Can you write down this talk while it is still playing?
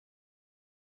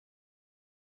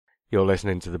You're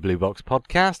listening to the Blue Box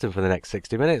Podcast, and for the next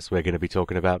 60 minutes we're going to be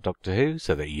talking about Doctor Who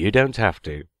so that you don't have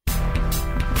to.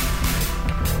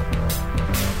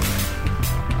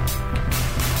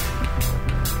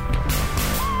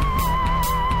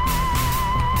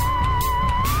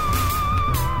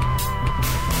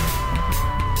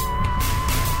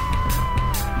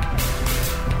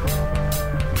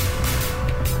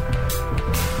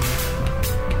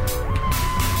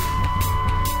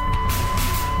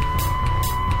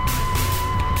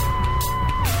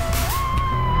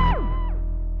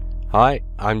 Hi,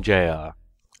 I'm JR.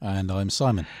 And I'm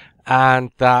Simon. And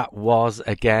that was,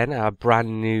 again, our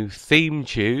brand new theme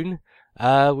tune,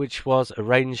 which was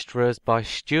arranged for us by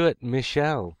Stuart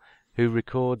Michel, who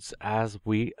records as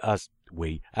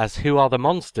Who Are the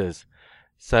Monsters.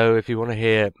 So if you want to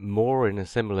hear more in a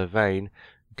similar vein,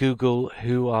 Google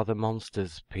Who Are the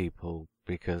Monsters, people,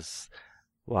 because,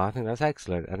 well, I think that's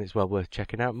excellent, and it's well worth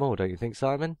checking out more, don't you think,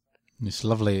 Simon? It's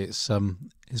lovely. It's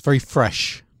very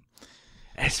fresh.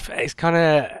 It's kind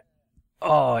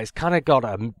of got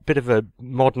a bit of a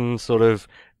modern sort of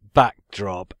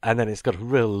backdrop, and then it's got a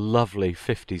real lovely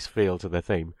 50s feel to the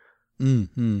theme.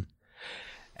 Mm-hmm.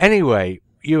 Anyway,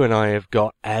 you and I have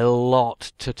got a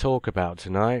lot to talk about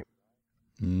tonight.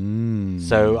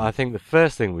 So I think the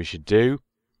first thing we should do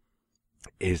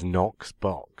is Knox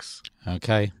Box.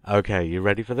 Okay, you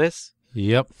ready for this?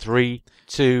 Yep. 3,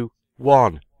 2,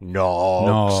 1.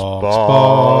 Knox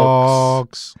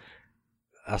Box.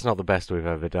 That's not the best we've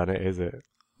ever done it, is it?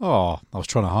 Oh, I was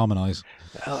trying to harmonise.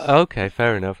 Okay,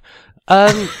 fair enough.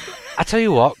 I tell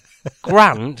you what,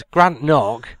 Grant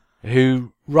Knock,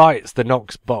 who writes the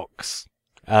Knox Box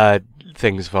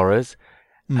things for us,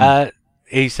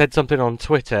 he said something on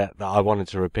Twitter that I wanted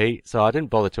to repeat, so I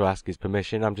didn't bother to ask his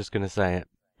permission. I'm just going to say it.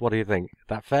 What do you think?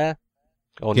 That fair?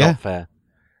 Or not fair?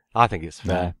 I think it's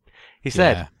fair.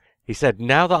 No. He said,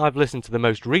 now that I've listened to the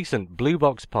most recent Blue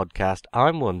Box podcast,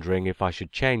 I'm wondering if I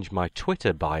should change my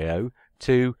Twitter bio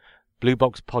to Blue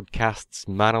Box Podcast's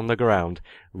Man on the Ground,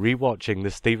 rewatching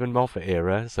the Stephen Moffat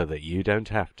era so that you don't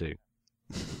have to.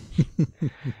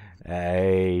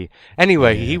 Hey.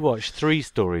 Anyway, he watched 3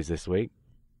 stories this week.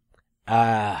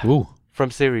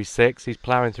 From Series 6. He's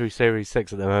ploughing through Series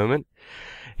 6 at the moment.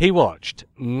 He watched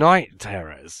Night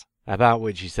Terrors, about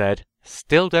which he said,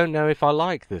 still don't know if I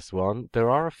like this one.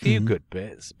 There are a few good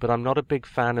bits, but I'm not a big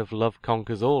fan of Love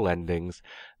Conquers All endings.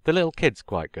 The little kid's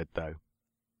quite good, though.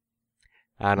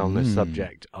 And on the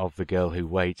subject of The Girl Who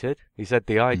Waited, he said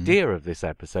the idea of this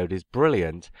episode is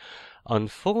brilliant.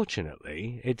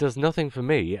 Unfortunately, it does nothing for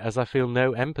me, as I feel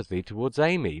no empathy towards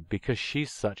Amy, because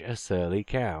she's such a surly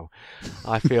cow.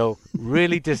 I feel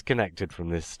really disconnected from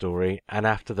this story, and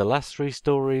after the last 3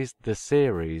 stories, the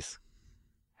series.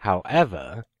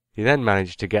 However, he then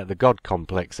managed to get the God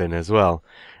complex in as well,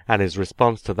 and his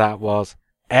response to that was,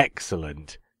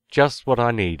 excellent, just what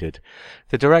I needed.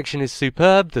 The direction is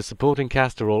superb, the supporting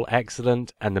cast are all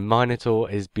excellent, and the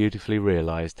Minotaur is beautifully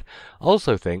realised.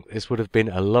 Also think this would have been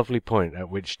a lovely point at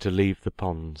which to leave the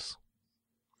ponds.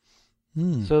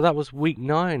 So that was week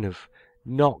 9 of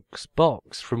Knox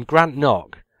Box from Grant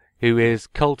Knock, who is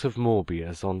Cult of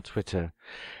Morbius on Twitter.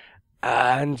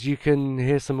 And you can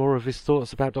hear some more of his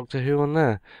thoughts about Doctor Who on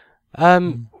there.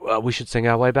 Well, we should sing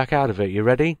our way back out of it. You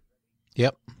ready?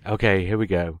 Yep. Okay, here we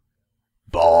go.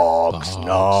 Box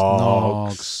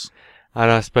Knox.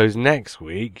 And I suppose next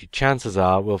week, chances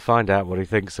are we'll find out what he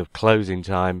thinks of Closing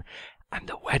Time and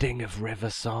the Wedding of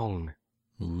River Song.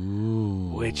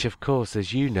 Ooh. Which, of course,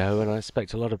 as you know, and I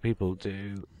expect a lot of people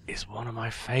do, is one of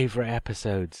my favourite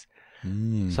episodes.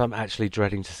 So I'm actually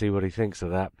dreading to see what he thinks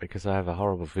of that, because I have a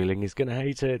horrible feeling he's going to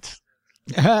hate it.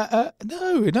 No,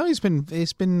 he's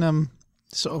been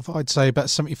sort of, I'd say, about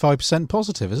 75%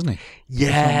 positive, isn't he?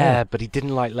 Yeah, but he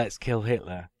didn't like Let's Kill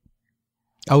Hitler.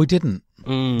 Oh, he didn't?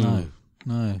 No.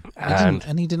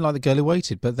 And he didn't like The Girl Who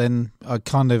Waited, but then I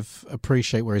kind of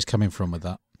appreciate where he's coming from with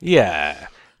that. Yeah.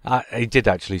 He did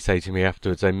actually say to me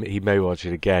afterwards he may watch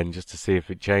it again just to see if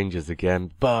it changes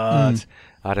again, but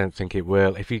I don't think it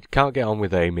will. If you can't get on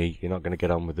with Amy, you're not going to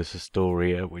get on with this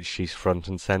story at which she's front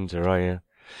and centre, are you?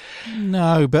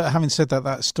 No, but having said that,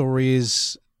 that story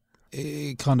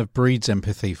it kind of breeds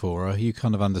empathy for her. You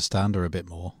kind of understand her a bit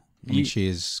more. She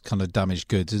is kind of damaged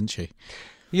goods, isn't she?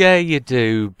 Yeah, you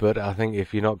do, but I think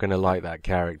if you're not going to like that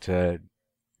character,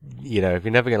 if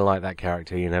you're never going to like that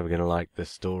character, you're never going to like the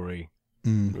story.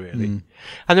 Really.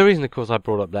 And the reason, of course, I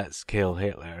brought up Let's Kill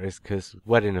Hitler is because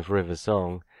Wedding of River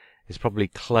Song is probably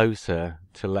closer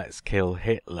to Let's Kill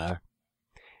Hitler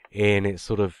in its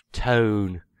sort of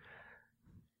tone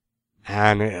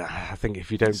And I think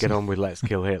if you don't get on with Let's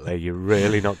Kill Hitler, you're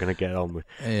really not going to get on with...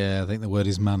 Yeah, I think the word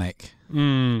is manic.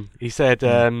 He said,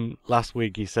 last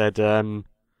week, he said,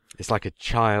 it's like a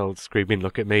child screaming,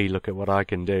 look at me, look at what I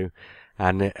can do.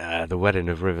 And the Wedding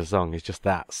of River Song is just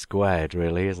that squared,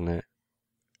 really, isn't it?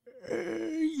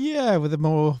 Yeah, with a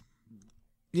more...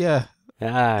 Yeah.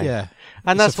 Yeah.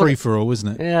 And it's that's a free-for-all,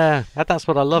 isn't it? Yeah, and that's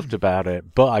what I loved about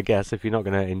it. But I guess if you're not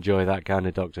going to enjoy that kind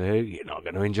of Doctor Who, you're not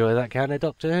going to enjoy that kind of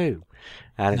Doctor Who.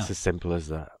 And it's as simple as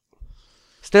that.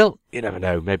 Still, you never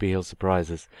know. Maybe he'll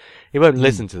surprise us. He won't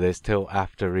listen to this till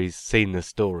after he's seen the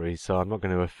story, so I'm not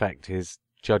going to affect his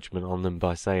judgment on them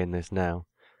by saying this now.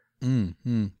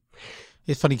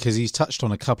 It's funny because he's touched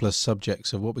on a couple of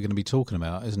subjects of what we're going to be talking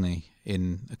about, isn't he,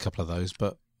 in a couple of those,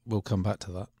 but we'll come back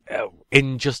to that.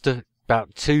 In just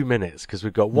about 2 minutes, because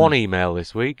we've got one email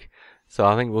this week, so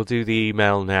I think we'll do the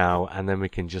email now, and then we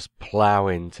can just plough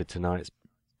into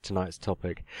tonight's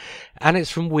topic. And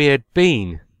it's from Weird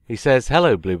Bean. He says,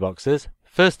 hello, Blue Boxers.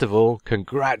 First of all,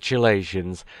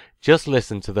 congratulations. Just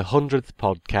listened to the 100th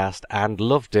podcast and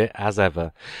loved it as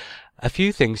ever. A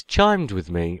few things chimed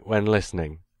with me when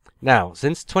listening. Now,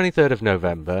 since 23rd of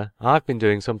November, I've been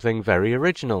doing something very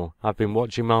original. I've been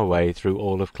watching my way through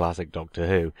all of classic Doctor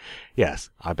Who.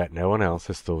 Yes, I bet no one else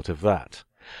has thought of that.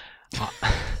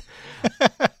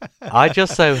 I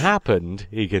just so happened,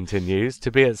 he continues, to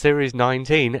be at Series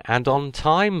 19 and on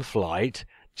time flight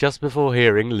just before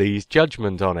hearing Lee's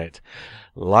judgment on it.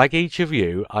 Like each of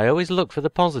you, I always look for the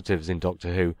positives in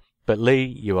Doctor Who, but Lee,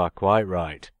 you are quite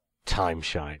right. Time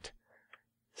shite.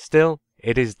 Still,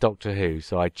 it is Doctor Who,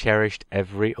 so I cherished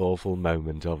every awful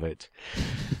moment of it.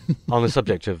 On the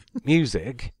subject of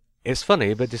music, it's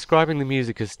funny, but describing the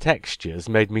music as textures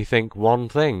made me think one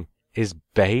thing. Is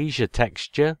beige a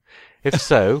texture? If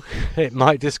so, it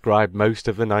might describe most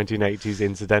of the 1980s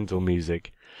incidental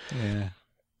music. Yeah.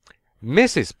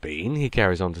 Mrs. Bean, he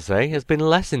carries on to say, has been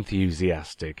less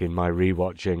enthusiastic in my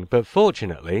rewatching, but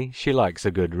fortunately, she likes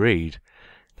a good read.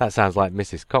 That sounds like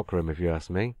Mrs. Cockram, if you ask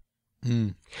me.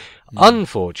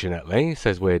 Unfortunately,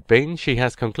 says Weird Bean, she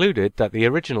has concluded that the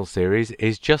original series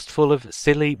is just full of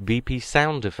silly beepy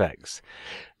sound effects.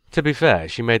 To be fair,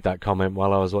 she made that comment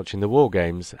while I was watching the War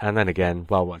Games, and then again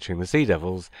while watching the Sea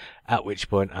Devils, at which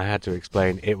point I had to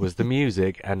explain it was the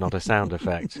music and not a sound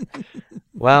effect.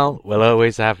 Well, we'll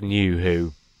always have New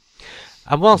Who.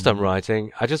 And whilst I'm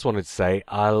writing, I just wanted to say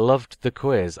I loved the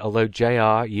quiz, although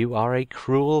JR, you are a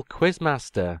cruel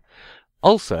quizmaster.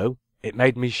 Also, it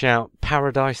made me shout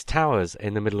Paradise Towers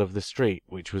in the middle of the street,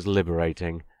 which was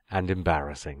liberating and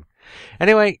embarrassing.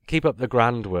 Anyway, keep up the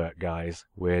grand work, guys.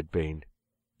 Weird Bean.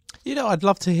 You know, I'd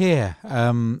love to hear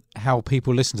how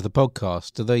people listen to the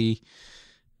podcast. Do they...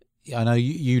 I know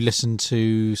you listen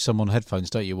to some on headphones,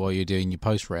 don't you, while you're doing your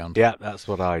post round? Yeah, that's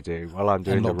what I do while I'm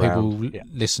doing the round. A lot of people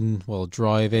listen while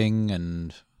driving,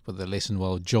 and they listen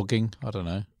while jogging. I don't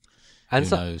know. And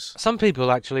Who knows? Some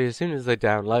people, actually, as soon as they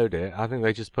download it, I think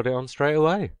they just put it on straight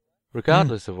away,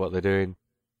 regardless of what they're doing.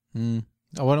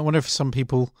 I wonder if some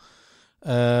people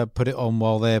put it on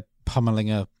while they're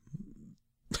pummeling a...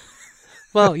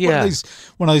 Well, yeah.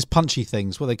 one of those punchy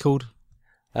things. What are they called?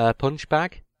 Punch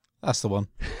bag? That's the one.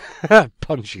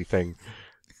 Punchy thing.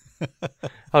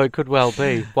 Oh, it could well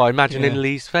be. Well, imagining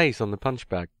Lee's face on the punch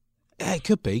bag. Yeah, it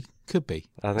could be.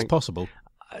 I think it's possible.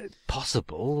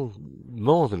 Possible.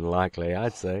 More than likely,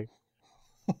 I'd say.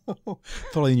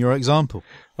 Following your example.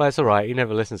 Well, it's all right. He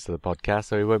never listens to the podcast,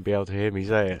 so he won't be able to hear me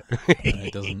say it. No,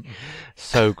 he doesn't.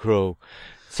 So cruel.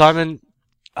 Simon...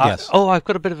 Yes. I've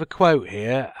got a bit of a quote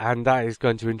here, and that is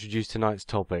going to introduce tonight's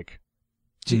topic.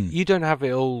 You don't have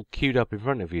it all queued up in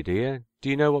front of you, do you? Do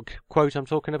you know what quote I'm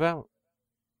talking about?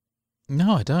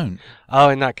 No, I don't. Oh,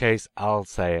 in that case, I'll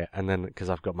say it, and then, because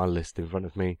I've got my list in front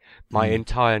of me, my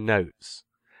entire notes,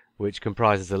 which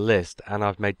comprises a list, and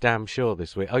I've made damn sure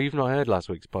this week... Oh, you've not heard last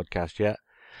week's podcast yet?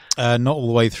 Not all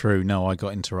the way through. No, I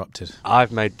got interrupted.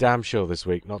 I've made damn sure this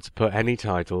week not to put any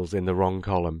titles in the wrong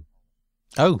column.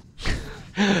 Oh.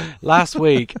 Last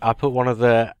week, I put one of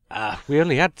the... we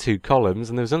only had 2 columns,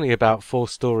 and there was only about 4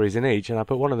 stories in each, and I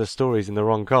put one of the stories in the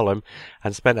wrong column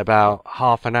and spent about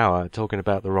half an hour talking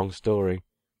about the wrong story.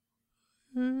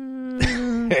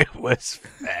 It was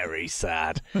very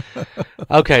sad.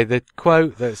 Okay, the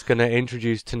quote that's going to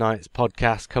introduce tonight's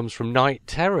podcast comes from Night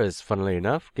Terrors, funnily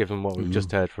enough, given what we've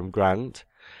just heard from Grant.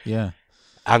 Yeah.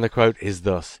 And the quote is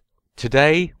thus: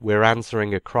 "Today, we're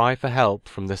answering a cry for help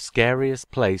from the scariest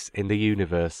place in the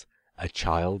universe, a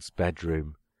child's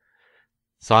bedroom."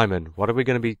 Simon, what are we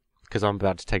going to be... Because I'm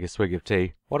about to take a swig of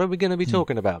tea. What are we going to be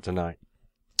talking about tonight?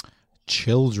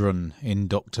 Children in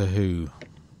Doctor Who.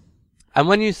 And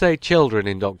when you say children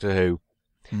in Doctor Who,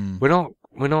 We're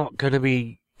not going to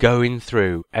be going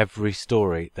through every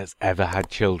story that's ever had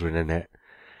children in it.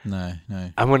 No.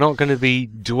 And we're not going to be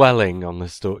dwelling on the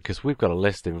story, because we've got a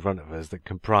list in front of us that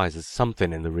comprises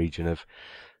something in the region of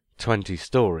 20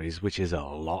 stories, which is a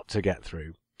lot to get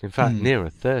through. In fact,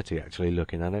 nearer 30, actually,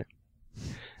 looking at it.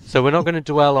 So we're not going to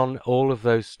dwell on all of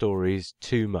those stories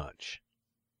too much.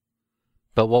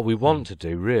 But what we want to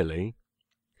do, really,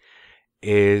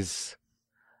 is,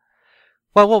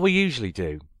 well, what we usually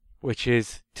do, which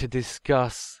is to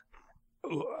discuss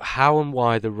how and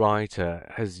why the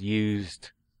writer has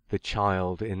used the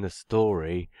child in the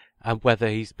story and whether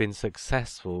he's been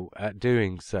successful at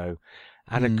doing so.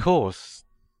 And of course,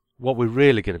 what we're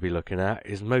really going to be looking at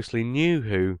is mostly New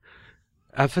Who,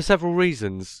 and for several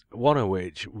reasons, one of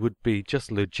which would be just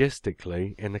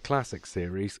logistically, in the classic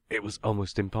series, it was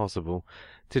almost impossible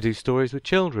to do stories with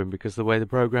children because of the way the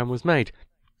programme was made.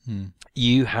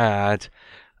 You had,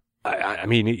 I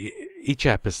mean, each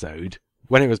episode,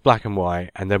 when it was black and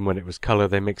white, and then when it was colour,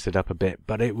 they mixed it up a bit,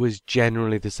 but it was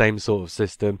generally the same sort of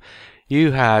system.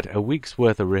 You had a week's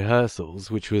worth of rehearsals,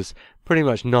 which was pretty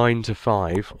much 9 to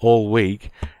 5 all week,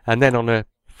 and then on a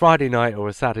Friday night or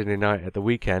a Saturday night at the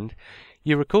weekend,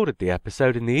 you recorded the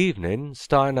episode in the evening,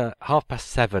 starting at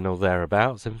 7:30 or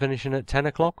thereabouts, and finishing at 10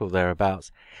 o'clock or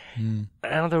thereabouts.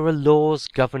 Now there are laws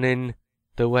governing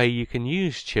the way you can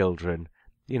use children,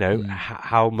 you know,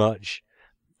 how much,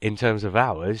 in terms of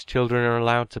hours, children are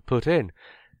allowed to put in.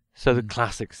 So the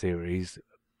classic series,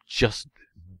 just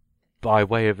by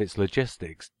way of its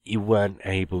logistics, you weren't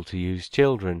able to use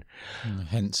children.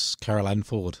 Hence Carol Ann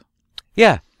Ford.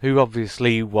 Yeah, who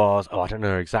obviously was, I don't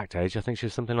know her exact age, I think she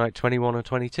was something like 21 or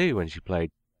 22 when she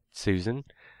played Susan.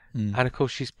 And of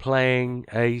course she's playing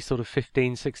a sort of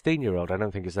 15, 16-year-old. I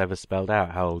don't think it's ever spelled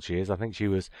out how old she is. I think she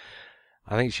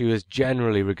was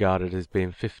generally regarded as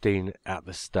being 15 at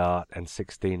the start and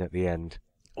 16 at the end,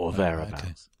 or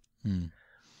thereabouts. Okay.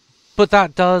 But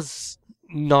that does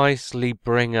nicely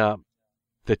bring up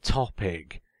the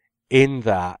topic in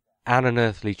that An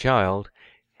Unearthly Child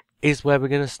is where we're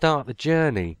going to start the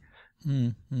journey.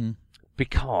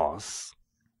 Because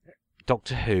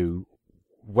Doctor Who,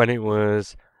 when it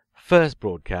was first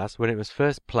broadcast, when it was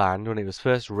first planned, when it was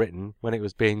first written, when it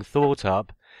was being thought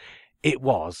up, it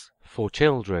was for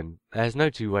children. There's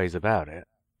no two ways about it.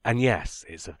 And yes,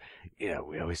 it's a, you know,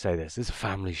 we always say this, it's a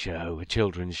family show, a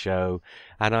children's show.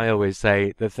 And I always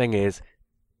say, the thing is,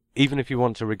 even if you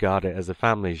want to regard it as a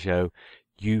family show,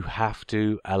 you have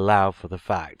to allow for the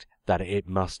fact that it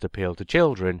must appeal to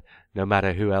children, no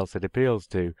matter who else it appeals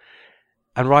to.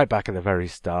 And right back at the very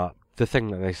start, the thing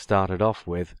that they started off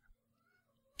with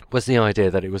was the idea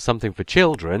that it was something for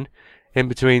children in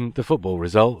between the football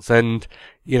results and,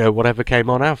 you know, whatever came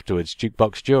on afterwards,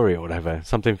 jukebox jury or whatever.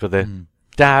 Something for the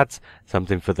dads,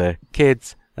 something for the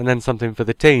kids, and then something for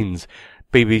the teens.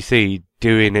 BBC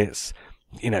doing its,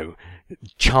 you know,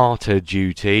 charter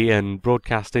duty and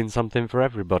broadcasting something for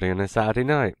everybody on a Saturday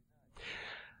night.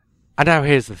 And now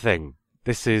here's the thing.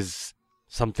 This is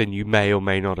something you may or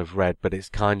may not have read, but it's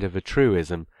kind of a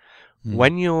truism.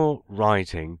 When you're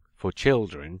writing for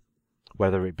children,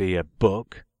 whether it be a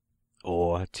book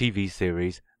or a TV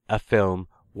series, a film,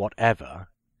 whatever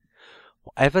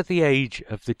the age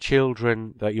of the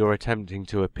children that you're attempting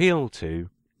to appeal to,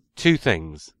 two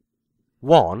things.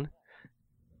 One,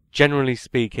 generally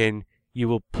speaking, you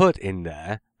will put in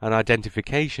there an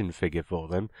identification figure for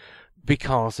them,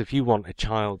 because if you want a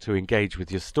child to engage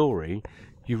with your story,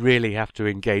 you really have to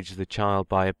engage the child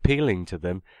by appealing to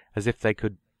them as if they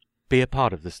could be a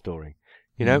part of the story.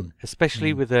 You know,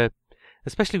 especially with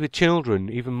children,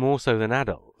 even more so than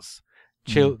adults.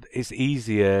 It's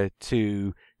easier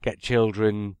to get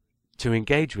children to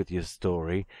engage with your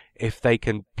story if they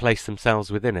can place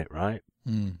themselves within it, right?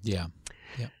 Yeah.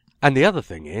 And the other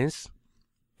thing is,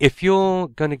 if you're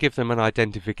going to give them an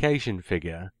identification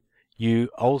figure, you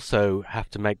also have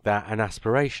to make that an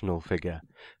aspirational figure,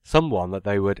 someone that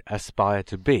they would aspire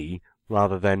to be,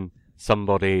 rather than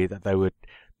somebody that they would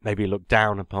maybe look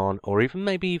down upon, or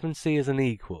maybe even see as an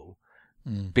equal.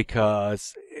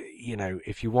 Because, you know,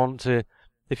 if you want to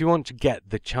get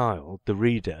the child, the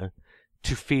reader,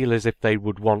 to feel as if they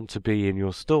would want to be in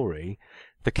your story,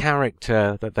 the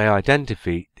character that they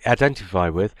identify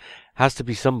with has to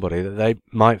be somebody that they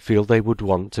might feel they would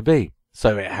want to be.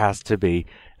 So it has to be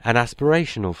an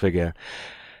aspirational figure.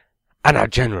 And now,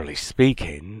 generally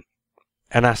speaking,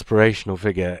 an aspirational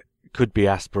figure could be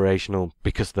aspirational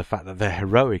because of the fact that they're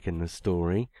heroic in the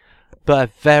story, but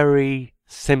a very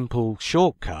simple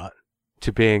shortcut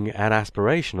to being an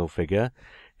aspirational figure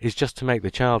is just to make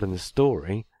the child in the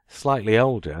story slightly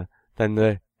older than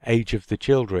the age of the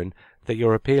children that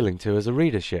you're appealing to as a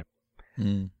readership.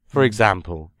 Mm. For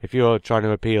example, if you're trying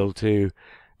to appeal to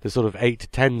the sort of 8 to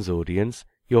 10s audience,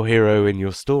 your hero in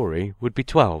your story would be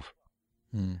 12.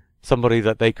 Mm. Somebody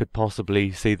that they could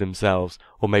possibly see themselves,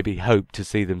 or maybe hope to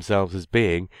see themselves as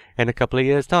being, in a couple of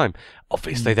years' time.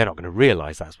 Obviously, they're not going to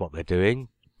realise that's what they're doing,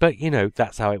 but,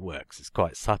 that's how it works. It's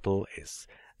quite subtle. It's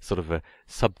sort of a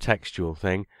subtextual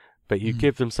thing, but you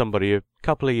give them somebody a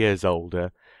couple of years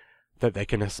older that they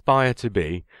can aspire to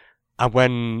be, and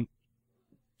when,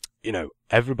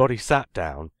 everybody sat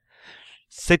down,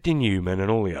 Sidney Newman and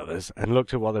all the others, and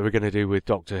looked at what they were going to do with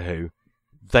Doctor Who,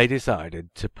 they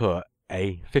decided to put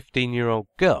a 15-year-old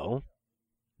girl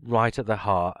right at the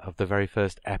heart of the very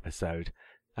first episode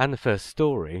and the first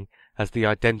story as the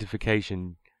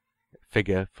identification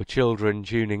figure for children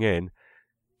tuning in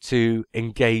to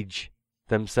engage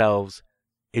themselves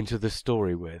into the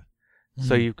story with.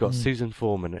 So you've got Susan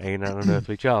Foreman in An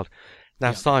Unearthly Child.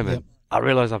 Now, Simon, I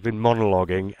realise I've been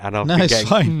monologuing and I've been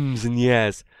getting ums and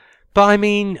yes. But I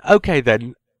mean, okay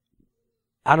then,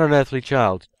 An Unearthly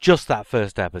Child, just that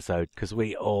first episode, because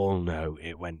we all know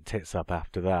it went tits up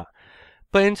after that.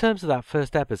 But in terms of that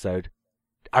first episode,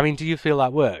 I mean, do you feel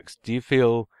that works? Do you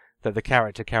feel that the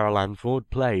character Carol Ann Ford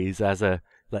plays as a,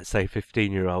 let's say,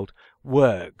 15-year-old,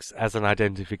 works as an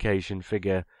identification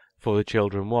figure for the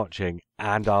children watching?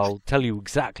 And I'll tell you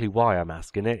exactly why I'm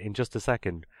asking it in just a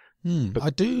second. I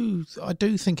do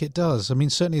think it does. I mean,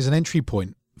 certainly as an entry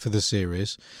point for the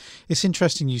series. It's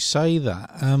interesting you say that,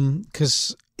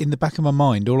 because in the back of my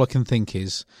mind, all I can think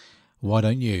is, why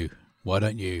don't you? Why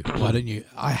don't you? Why don't you?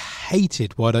 I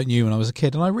hated Why Don't You when I was a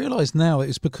kid, and I realise now it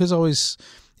was because it was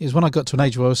when I got to an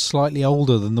age where I was slightly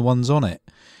older than the ones on it,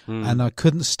 and I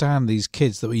couldn't stand these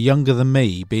kids that were younger than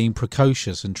me being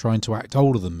precocious and trying to act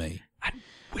older than me. And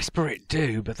whisper it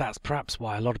do, but that's perhaps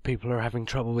why a lot of people are having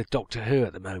trouble with Doctor Who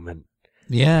at the moment.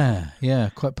 Yeah,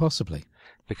 quite possibly.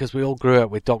 Because we all grew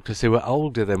up with doctors who are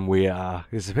older than we are.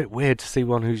 It's a bit weird to see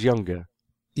one who's younger.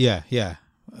 Yeah.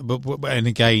 But and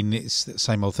again, it's the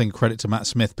same old thing. Credit to Matt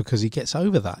Smith because he gets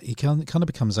over that. He kind of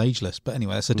becomes ageless. But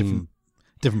anyway, that's a different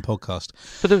podcast.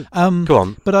 But go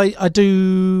on. But I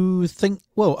do think.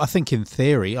 Well, I think in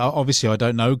theory, obviously I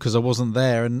don't know because I wasn't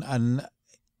there, and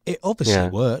it obviously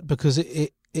worked because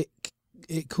it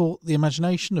caught the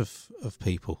imagination of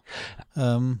people.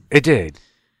 It did.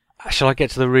 Shall I get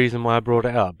to the reason why I brought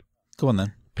it up? Go on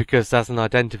then. Because as an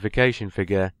identification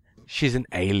figure, she's an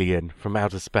alien from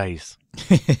outer space.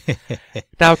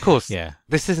 Now, of course,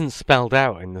 this isn't spelled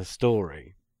out in the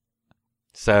story.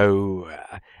 So,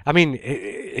 I mean,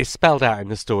 it's spelled out in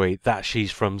the story that she's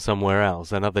from somewhere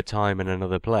else, another time and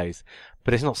another place.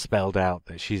 But it's not spelled out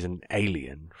that she's an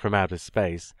alien from outer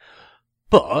space.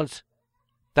 But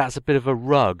that's a bit of a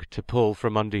rug to pull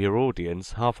from under your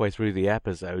audience halfway through the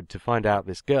episode to find out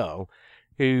this girl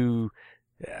who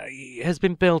has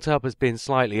been built up as being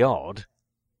slightly odd,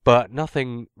 but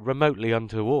nothing remotely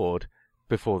untoward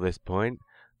before this point.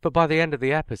 But by the end of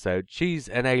the episode, she's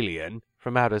an alien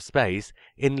from outer space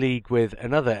in league with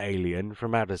another alien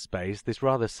from outer space, this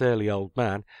rather surly old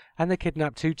man, and they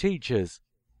kidnap 2 teachers.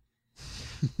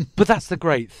 But that's the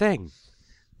great thing,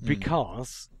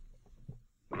 because...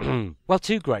 well,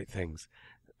 2 great things.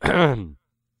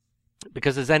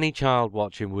 Because as any child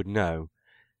watching would know,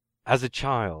 as a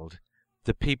child,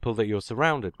 the people that you're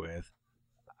surrounded with,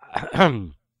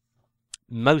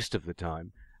 most of the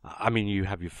time, I mean, you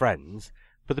have your friends,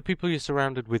 but the people you're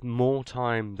surrounded with more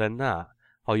time than that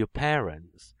are your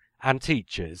parents and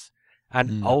teachers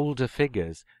and older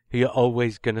figures who you're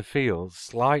always going to feel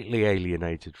slightly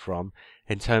alienated from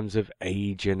in terms of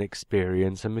age and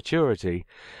experience and maturity.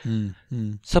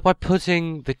 So by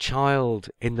putting the child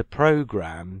in the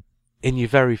programme in your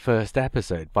very first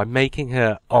episode, by making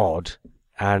her odd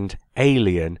and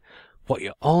alien, what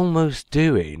you're almost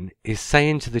doing is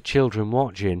saying to the children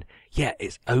watching, yeah,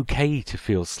 it's okay to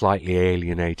feel slightly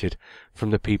alienated from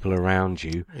the people around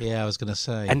you. Yeah, I was going to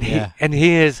say. And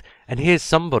here's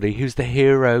somebody who's the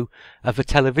hero of a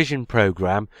television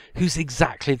programme who's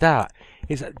exactly that.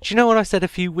 Do you know what I said a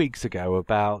few weeks ago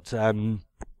about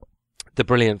the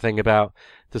brilliant thing about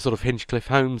the sort of Hinchcliffe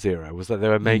Holmes era was that they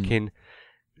were making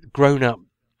grown-up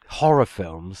horror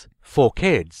films for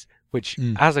kids, which,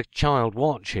 as a child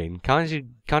watching,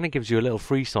 kind of gives you a little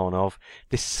frisson of,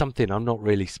 this is something I'm not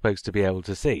really supposed to be able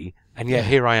to see, and yet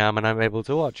here I am and I'm able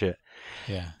to watch it.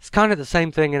 Yeah. It's kind of the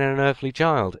same thing in An Unearthly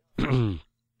Child.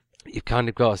 You've kind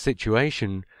of got a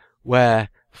situation where,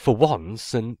 for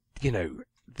once, and,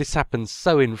 this happens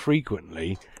so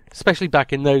infrequently, especially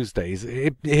back in those days,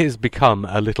 it has become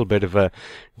a little bit of a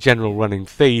general running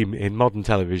theme in modern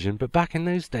television, but back in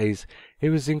those days, it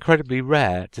was incredibly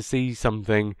rare to see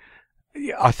something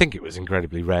I think it was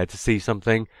incredibly rare to see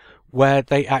something where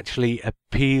they actually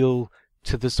appeal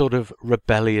to the sort of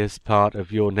rebellious part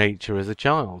of your nature as a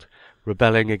child,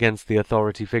 rebelling against the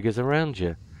authority figures around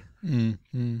you. Mm.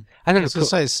 And then, As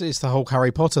I say, it's the whole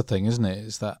Harry Potter thing, isn't it?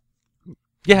 It's that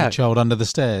yeah, the child under the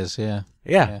stairs. Yeah.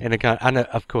 in a kind, and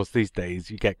of course these days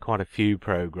you get quite a few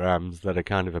programs that are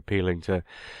kind of appealing to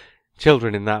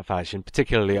children in that fashion,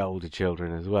 particularly older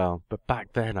children as well. But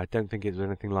back then, I don't think it was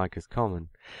anything like as common.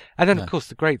 And then, of course,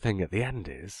 the great thing at the end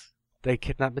is they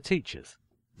kidnap the teachers,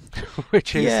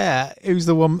 which is who's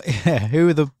the one? Yeah, who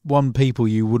are the one people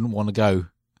you wouldn't want to go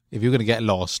if you're going to get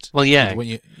lost? Well, yeah,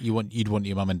 you'd want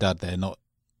your mum and dad there, not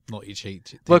your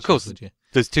teachers. Well, of course, would you?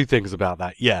 There's two things about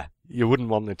that. Yeah, you wouldn't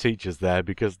want the teachers there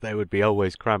because they would be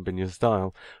always cramping your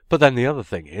style. But then the other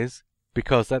thing is,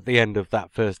 because at the end of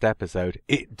that first episode,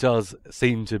 it does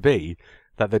seem to be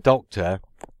that the Doctor,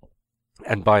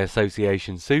 and by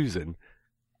association Susan,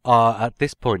 are at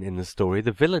this point in the story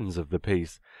the villains of the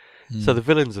piece. So the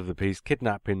villains of the piece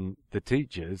kidnapping the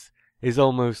teachers is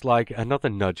almost like another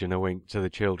nudge and a wink to the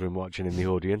children watching in the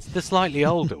audience, the slightly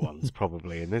older ones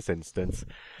probably in this instance,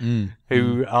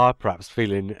 who are perhaps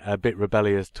feeling a bit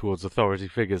rebellious towards authority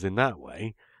figures in that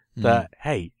way, that,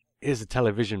 hey, here's a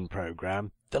television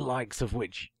programme, the likes of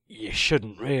which you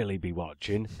shouldn't really be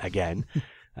watching, again,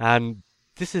 and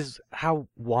this is how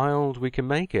wild we can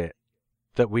make it,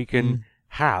 that we can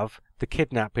have the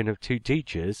kidnapping of two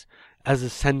teachers as a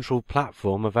central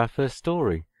platform of our first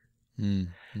story.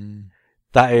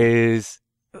 That is,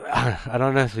 An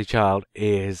Unearthly Child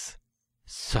is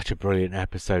such a brilliant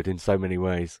episode in so many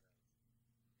ways.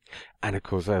 And of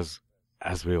course,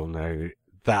 as we all know,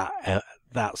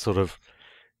 that sort of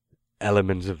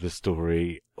element of the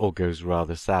story all goes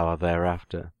rather sour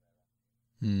thereafter.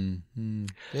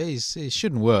 It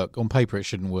shouldn't work. On paper it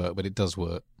shouldn't work, but it does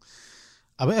work.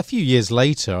 I mean, a few years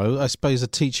later, I suppose a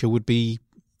teacher would be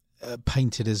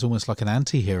painted as almost like an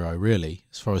anti-hero, really,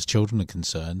 as far as children are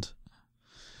concerned.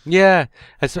 Yeah,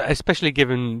 especially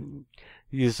given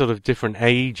your sort of different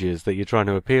ages that you're trying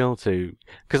to appeal to.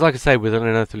 Because like I say, with An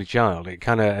Unearthly Child, it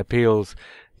kind of appeals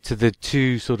to the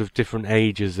two sort of different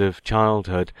ages of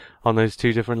childhood on those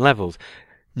two different levels.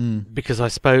 Because I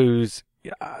suppose,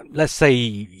 let's say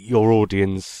your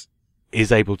audience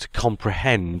is able to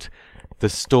comprehend the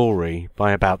story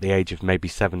by about the age of maybe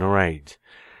 7 or 8.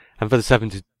 And for the 7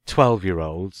 to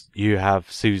 12-year-olds, you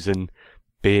have Susan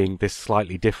being this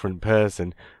slightly different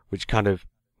person, which kind of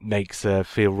makes her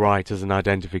feel right as an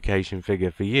identification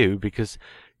figure for you, because,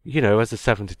 you know, as a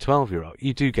 7 to 12-year-old,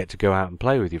 you do get to go out and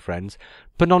play with your friends,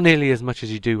 but not nearly as much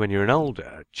as you do when you're an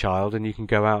older child and you can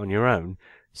go out on your own.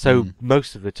 So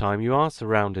most of the time you are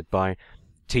surrounded by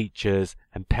teachers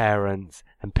and parents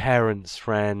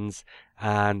friends,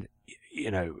 and, you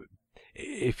know,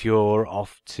 if you're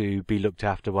off to be looked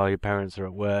after while your parents are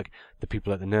at work, the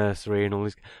people at the nursery and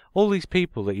all these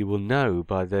people that you will know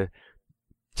by the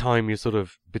time you're sort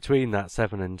of between that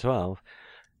 7 and 12.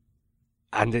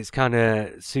 And it's kind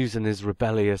of, Susan is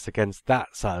rebellious against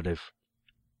that side of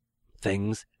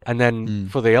things. And then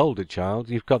for the older child,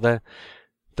 you've got the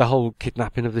whole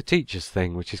kidnapping of the teachers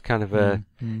thing, which is kind of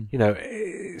you know,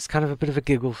 it's kind of a bit of a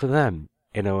giggle for them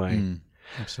in a way.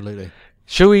 Absolutely.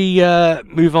 Shall we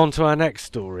move on to our next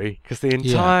story? Because the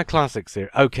entire classic series...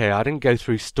 Okay, I didn't go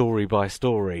through story by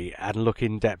story and look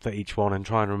in depth at each one and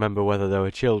try and remember whether there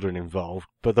were children involved,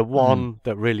 but the one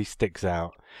that really sticks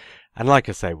out, and like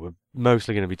I say, we're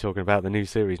mostly going to be talking about the new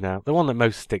series now, the one that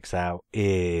most sticks out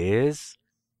is...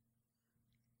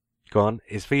 Go on,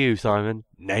 it's for you, Simon.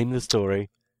 Name the story.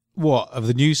 What, of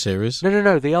the new series?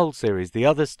 No, the old series. The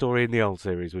other story in the old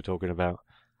series we're talking about.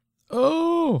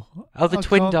 Oh, the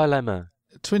Twin Dilemma.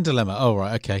 Twin Dilemma. Oh,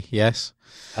 right. Okay. Yes.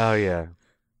 Oh, yeah.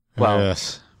 Well,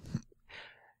 yes.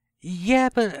 Yeah,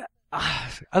 but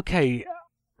okay.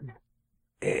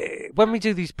 When we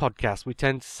do these podcasts, we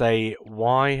tend to say,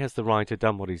 why has the writer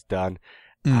done what he's done?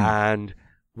 And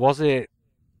was it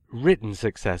written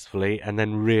successfully and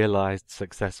then realised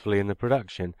successfully in the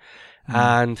production?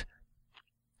 And,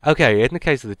 okay, in the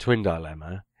case of the Twin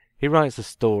Dilemma, he writes a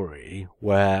story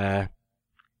where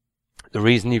the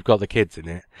reason you've got the kids in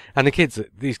it, and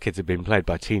these kids have been played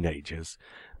by teenagers,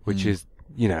 which is,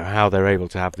 you know, how they're able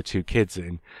to have the two kids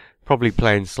in, probably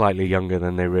playing slightly younger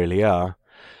than they really are.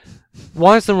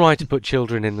 Why has the writer put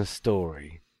children in the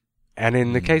story? And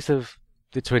in the case of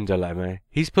the Twin Dilemma,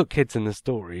 he's put kids in the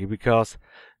story because,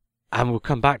 and we'll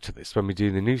come back to this when we do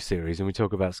the new series and we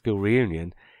talk about School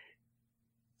Reunion,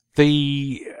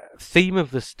 the theme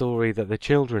of the story that the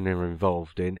children are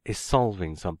involved in is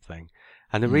solving something.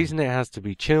 And the reason it has to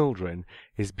be children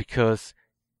is because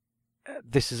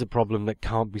this is a problem that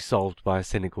can't be solved by a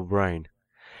cynical brain.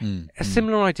 Mm. A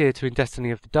similar idea to In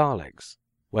Destiny of the Daleks,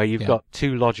 where you've Yeah. got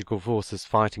two logical forces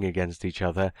fighting against each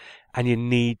other, and you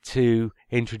need to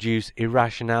introduce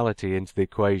irrationality into the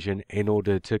equation in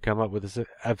order to come up with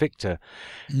a victor.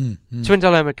 Twin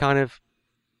Dilemma kind of,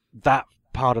 that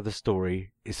part of the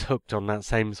story is hooked on that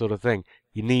same sort of thing.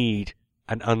 You need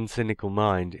an uncynical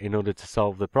mind in order to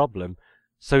solve the problem.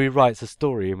 So he writes a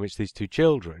story in which these two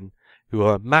children, who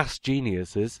are mass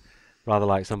geniuses, rather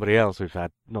like somebody else we've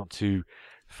had not too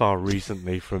far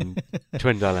recently from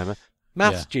Twin Dilemma,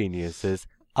 maths geniuses,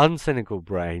 uncynical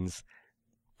brains,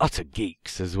 utter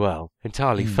geeks as well,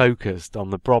 entirely focused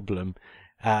on the problem,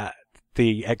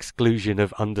 the exclusion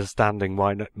of understanding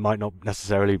might not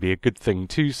necessarily be a good thing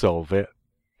to solve it.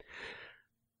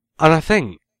 And I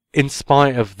think, in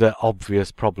spite of the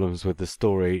obvious problems with the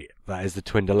story, that is the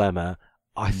Twin Dilemma,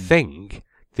 I think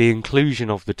the inclusion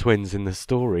of the twins in the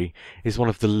story is one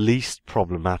of the least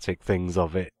problematic things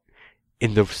of it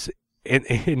in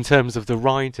terms of the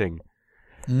writing.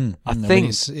 I think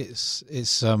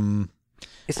it's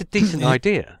a decent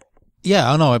idea.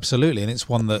 Yeah, I know, absolutely, and it's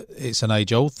one that it's an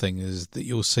age-old thing, is that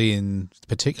you'll see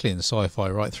particularly in sci-fi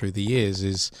right through the years,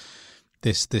 is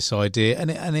this idea,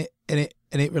 and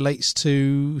it relates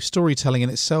to storytelling in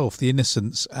itself, the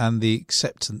innocence and the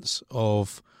acceptance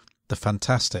of the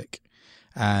fantastic,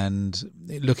 and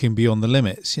looking beyond the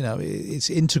limits. You know, it's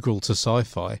integral to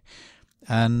sci-fi,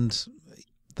 and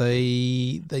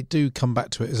they do come back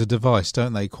to it as a device,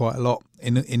 don't they? Quite a lot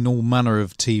in all manner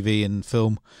of TV and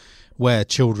film, where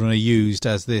children are used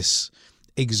as this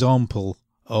example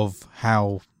of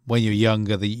how, when you're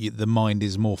younger, the mind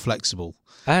is more flexible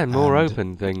and more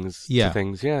open to things.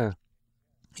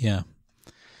 Yeah.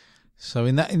 So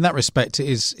in that respect,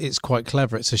 it's quite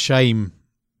clever. It's a shame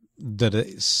that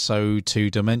it's so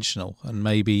two-dimensional, and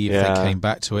maybe if they came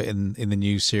back to it in the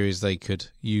new series, they could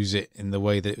use it in the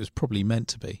way that it was probably meant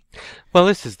to be. Well,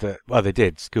 they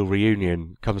did. School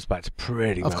Reunion comes back to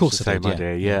pretty much the same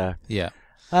idea. Yeah.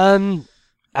 And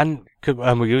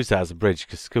we use that as a bridge,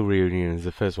 because School Reunion is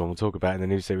the first one we'll talk about in the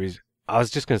new series. I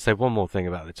was just going to say one more thing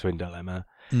about the Twin Dilemma,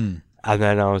 and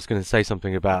then I was going to say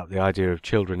something about the idea of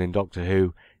children in Doctor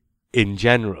Who in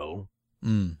general,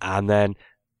 and then,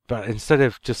 but instead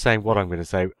of just saying what I'm going to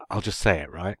say, I'll just say it,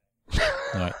 right?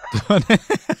 Right.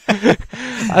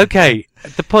 Okay,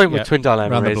 the point with Twin Dilemma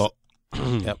round the is block.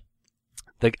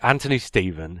 Anthony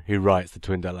Stephen, who writes the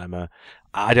Twin Dilemma,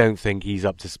 I don't think he's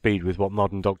up to speed with what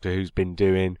modern Doctor Who's been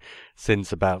doing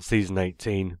since about season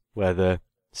 18, where the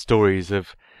stories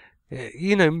have,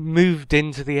 moved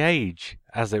into the age,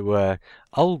 as it were.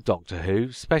 Old Doctor Who,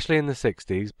 especially in the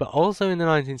 60s, but also in the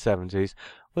 1970s,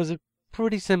 was a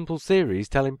pretty simple series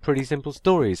telling pretty simple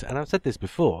stories. And I've said this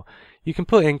before, you can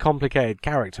put in complicated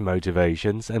character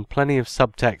motivations and plenty of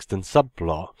subtext and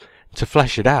subplot to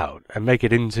flesh it out and make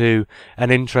it into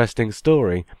an interesting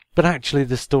story. But actually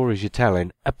the stories you're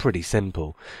telling are pretty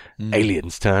simple.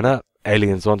 Aliens turn up,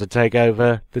 aliens want to take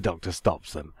over, the Doctor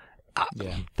stops them.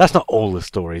 That's not all the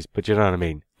stories, but you know what I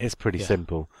mean? It's pretty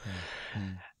simple.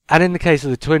 And in the case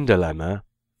of the Twin Dilemma,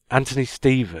 Anthony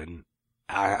Stephen,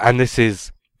 and this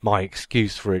is my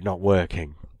excuse for it not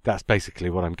working. That's basically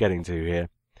what I'm getting to here.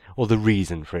 Or the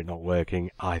reason for it not working,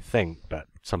 I think, but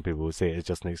some people will see it as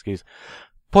just an excuse.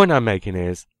 Point I'm making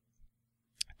is,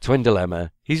 Twin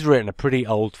Dilemma, he's written a pretty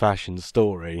old-fashioned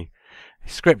story.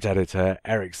 Script editor,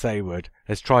 Eric Saywood,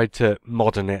 has tried to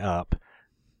modern it up,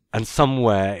 and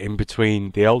somewhere in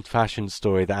between the old-fashioned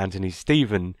story that Anthony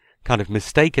Stephen kind of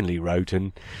mistakenly wrote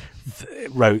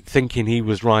thinking he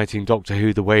was writing Doctor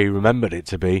Who the way he remembered it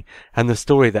to be, and the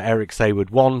story that Eric Saywood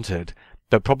wanted,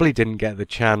 but probably didn't get the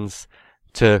chance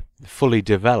to fully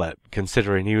develop,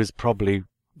 considering he was probably,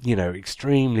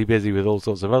 extremely busy with all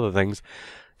sorts of other things.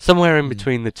 Somewhere in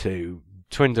between the two,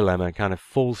 Twin Dilemma kind of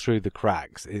falls through the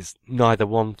cracks, is neither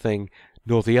one thing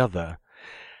nor the other.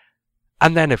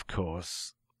 And then, of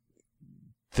course,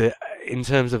 in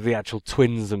terms of the actual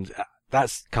twins,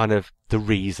 that's kind of the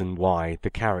reason why the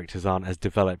characters aren't as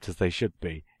developed as they should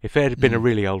be. If it had been a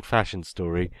really old-fashioned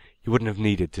story, you wouldn't have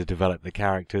needed to develop the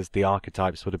characters, the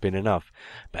archetypes would have been enough.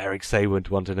 But Eric Saywood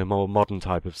wanted a more modern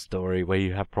type of story where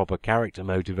you have proper character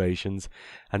motivations,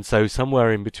 and so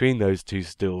somewhere in between those two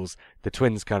stools, the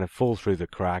twins kind of fall through the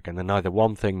crack, and they're neither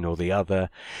one thing nor the other.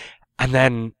 And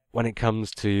then, when it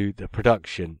comes to the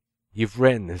production, you've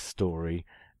written this story,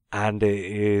 and it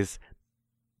is,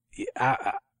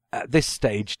 at this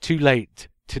stage, too late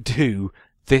to do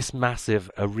this massive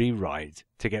a rewrite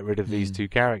to get rid of these two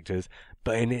characters.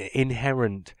 But an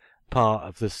inherent part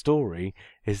of the story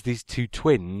is these two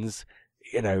twins,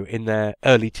 in their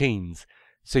early teens,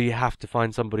 so you have to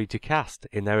find somebody to cast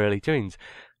in their early teens.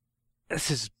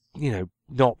 This is,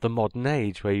 not the modern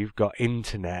age where you've got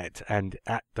internet and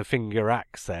at the finger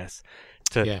access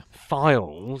to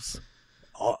files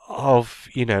of,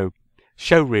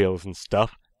 show reels and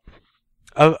stuff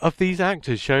of these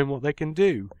actors showing what they can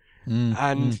do.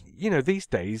 And, these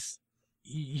days,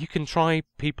 you can try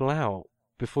people out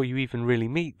before you even really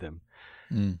meet them.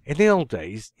 In the old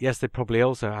days, yes, they probably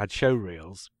also had show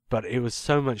reels, but it was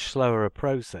so much slower a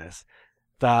process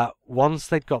that once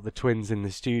they'd got the twins in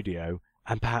the studio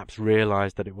and perhaps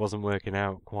realised that it wasn't working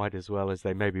out quite as well as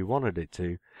they maybe wanted it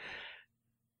to,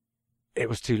 it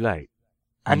was too late.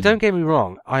 And don't get me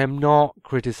wrong, I am not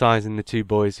criticising the two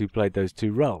boys who played those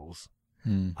two roles.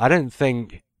 I don't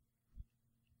think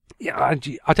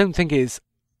it's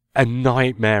a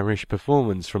nightmarish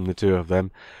performance from the two of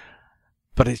them,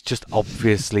 but it's just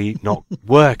obviously not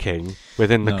working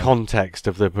within the context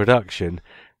of the production,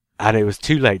 and it was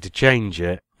too late to change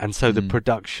it, and so the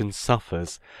production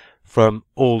suffers from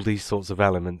all these sorts of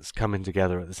elements coming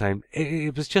together at the same.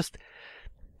 It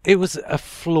was a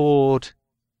flawed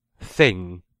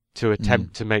thing to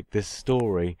attempt to make this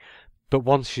story, but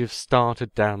once you've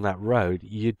started down that road,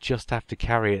 you just have to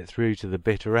carry it through to the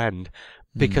bitter end,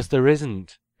 because there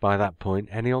isn't, by that point,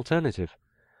 any alternative.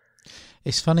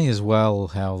 It's funny as well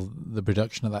how the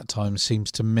production at that time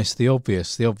seems to miss the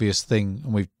obvious thing,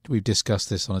 and we've discussed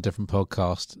this on a different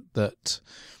podcast, that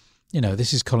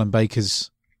this is Colin Baker's,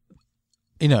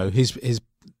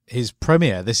 his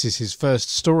premiere. This is his first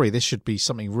story. This should be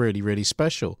something really, really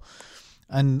special.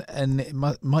 And it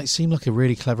might seem like a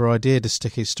really clever idea to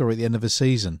stick his story at the end of a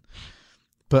season,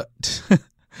 but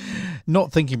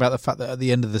not thinking about the fact that at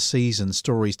the end of the season,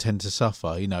 stories tend to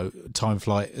suffer. Time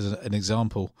Flight is an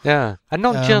example. Yeah, and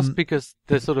not just because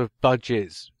the sort of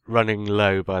budget's running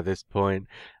low by this point,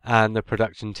 and the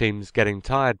production team's getting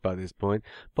tired by this point,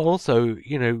 but also,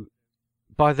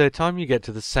 by the time you get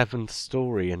to the 7th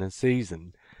story in a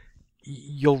season,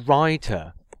 your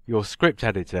writer, your script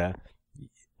editor,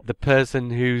 the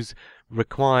person who's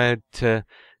required to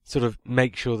sort of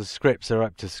make sure the scripts are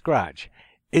up to scratch,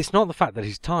 it's not the fact that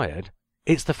he's tired,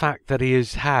 it's the fact that he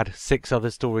has had 6 other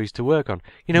stories to work on.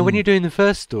 When you're doing the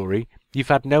first story, you've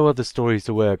had no other stories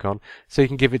to work on, so you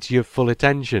can give it to your full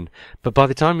attention. But by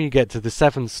the time you get to the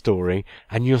 7th story,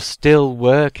 and you're still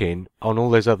working on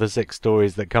all those other 6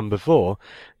 stories that come before,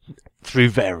 through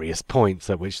various points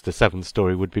at which the 7th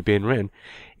story would be being written,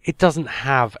 it doesn't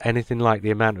have anything like the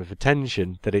amount of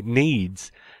attention that it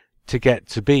needs to get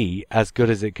to be as good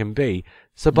as it can be.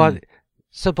 So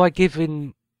by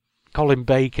giving Colin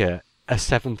Baker a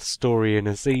 7th story in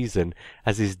a season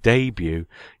as his debut,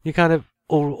 you're kind of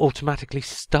automatically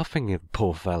stuffing the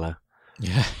poor fella.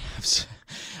 Yeah,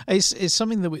 it's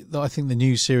something that I think the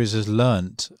new series has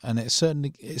learnt, and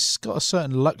it's got a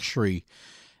certain luxury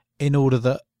in order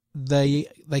that they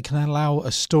can allow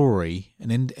a story,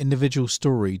 an individual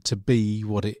story, to be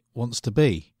what it wants to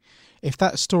be. If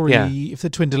that story, if the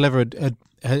Twin Deliverer had,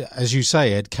 as you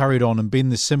say, had carried on and been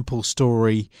the simple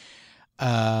story,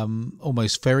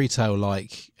 almost fairy tale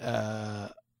like,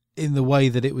 in the way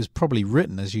that it was probably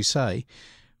written, as you say,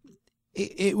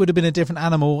 it would have been a different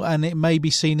animal, and it may be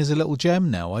seen as a little gem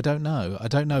now. I don't know,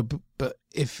 but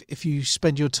if you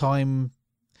spend your time,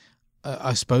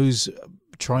 I suppose,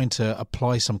 trying to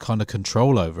apply some kind of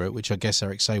control over it, which I guess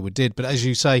Eric Saywood did, but as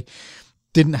you say,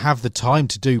 didn't have the time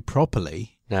to do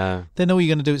properly. No. Then all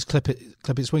you're going to do is clip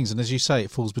its wings, and as you say,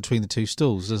 it falls between the two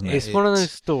stools, doesn't it? It's one of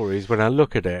those stories when I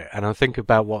look at it and I think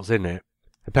about what's in it.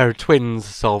 A pair of twins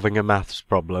solving a maths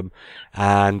problem,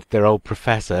 and their old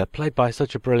professor, played by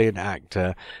such a brilliant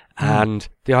actor, and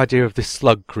the idea of this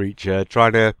slug creature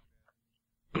trying to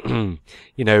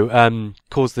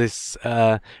cause this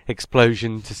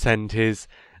explosion to send his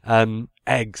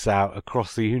eggs out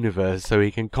across the universe so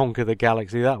he can conquer the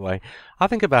galaxy that way. I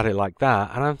think about it like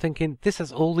that, and I'm thinking, this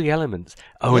has all the elements.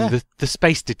 Oh, yeah. And the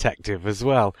space detective as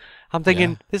well. I'm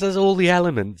thinking, this has all the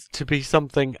elements to be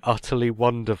something utterly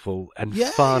wonderful and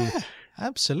fun. Yeah.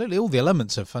 Absolutely. All the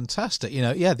elements are fantastic.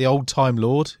 The old Time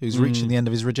Lord who's reaching the end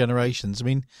of his regenerations. I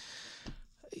mean,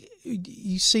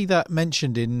 you see that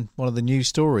mentioned in one of the new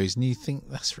stories, and you think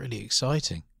that's really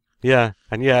exciting. Yeah,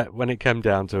 and yet when it came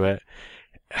down to it,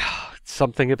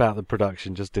 something about the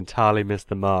production just entirely missed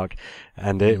the mark,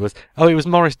 and it was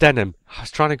Maurice Denham. I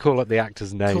was trying to call up the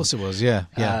actor's name. Of course it was, yeah.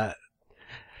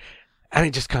 And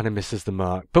it just kind of misses the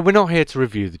mark. But we're not here to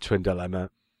review the Twin Dilemma.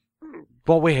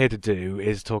 What we're here to do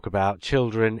is talk about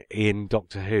children in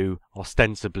Doctor Who,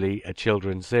 ostensibly a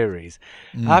children's series.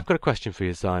 I've got a question for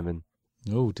you, Simon.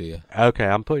 Oh dear. Okay,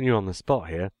 I'm putting you on the spot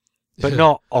here, but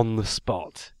not on the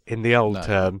spot in the old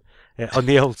term. on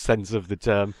the old sense of the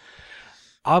term.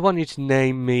 I want you to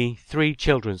name me 3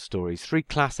 children's stories, 3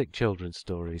 classic children's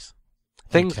stories.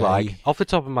 Things like, off the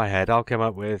top of my head, I'll come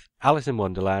up with Alice in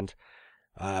Wonderland,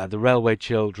 The Railway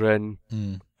Children,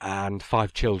 and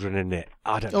 5 Children in It.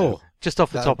 I don't know. Just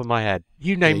off the top of my head.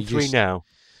 You name 3 now.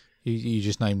 You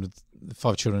just named the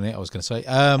 5 Children in It, I was going to say.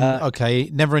 Okay,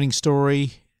 Never-Ending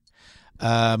Story,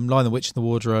 Lion the Witch in the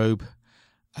Wardrobe,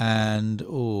 and,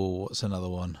 what's another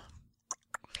one?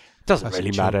 Doesn't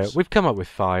really matter. We've come up with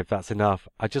 5. That's enough.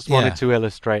 I just wanted to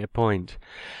illustrate a point.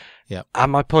 Yeah.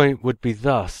 And my point would be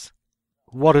thus.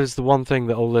 What is the one thing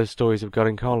that all those stories have got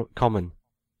in common?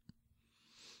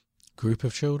 Group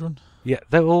of children? Yeah,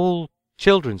 they're all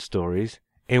children's stories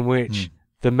in which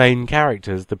the main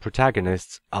characters, the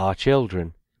protagonists, are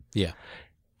children. Yeah.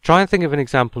 Try and think of an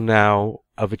example now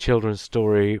of a children's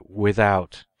story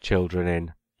without children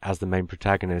in as the main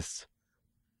protagonists.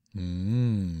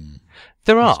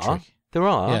 There are.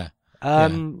 Yeah.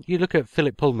 You look at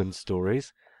Philip Pullman's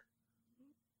stories.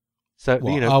 So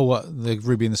the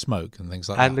Ruby and the Smoke and things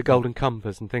like that, and the Golden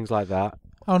Compass and things like that.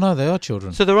 Oh no, they are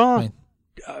children. So there are.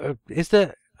 Is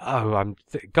there?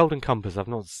 Golden Compass. I've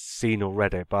not seen or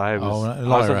read it, but I was.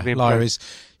 Lyra is.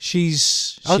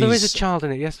 She's. There is a child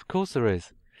in it. Yes, of course there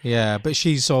is. Yeah, but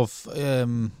she's of.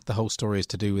 The whole story is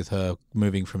to do with her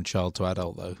moving from child to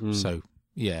adult, though. So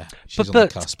yeah, she's on the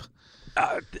cusp.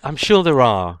 I'm sure there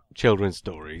are children's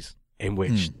stories in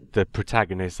which the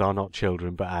protagonists are not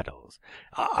children but adults.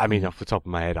 I mean, off the top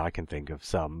of my head, I can think of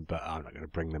some, but I'm not going to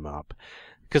bring them up.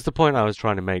 Because the point I was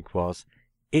trying to make was,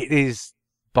 it is,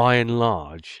 by and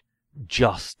large,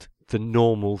 just the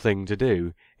normal thing to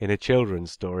do in a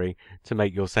children's story to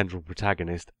make your central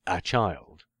protagonist a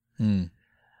child.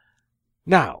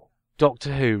 Now,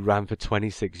 Doctor Who ran for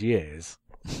 26 years.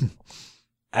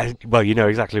 Well, you know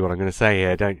exactly what I'm going to say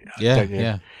here, don't you?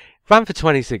 Yeah. Ran for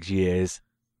 26 years,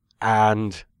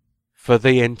 and for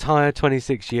the entire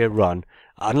 26-year run,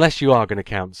 unless you are going to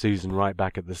count Susan right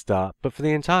back at the start, but for the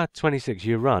entire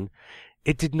 26-year run,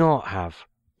 it did not have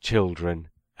children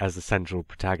as the central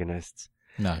protagonists.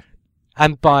 No.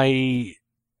 And by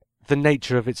the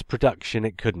nature of its production,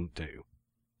 it couldn't do.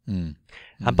 And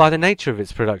by the nature of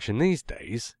its production these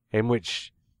days, in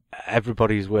which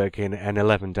everybody's working an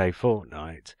 11-day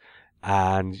fortnight,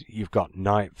 and you've got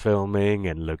night filming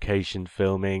and location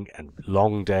filming and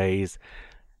long days,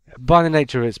 by the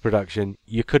nature of its production,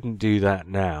 you couldn't do that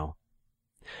now.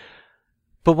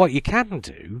 But what you can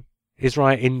do is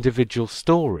write individual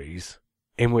stories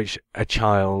in which a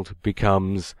child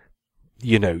becomes,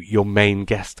 your main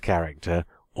guest character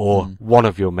or one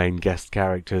of your main guest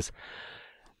characters.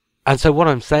 And so what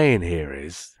I'm saying here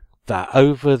is that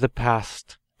over the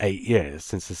past 8 years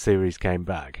since the series came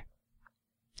back,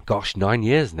 9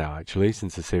 years now actually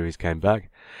since the series came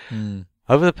back,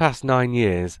 over the past 9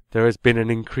 years there has been an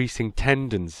increasing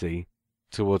tendency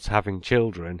towards having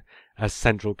children as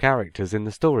central characters in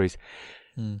the stories.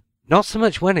 Not so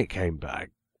much when it came back,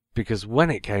 because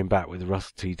when it came back with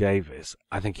Russell T Davies,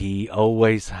 I think he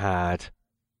always had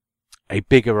a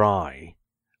bigger eye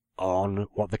on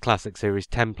what the classic series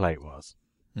template was.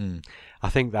 I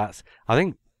think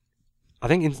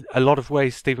in a lot of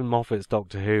ways Stephen Moffat's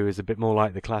Doctor Who is a bit more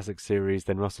like the classic series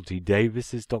than Russell T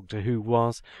Davies's Doctor Who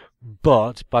was.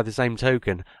 But by the same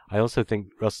token, I also think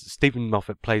Stephen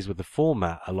Moffat plays with the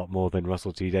format a lot more than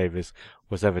Russell T Davies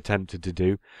was ever tempted to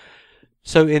do.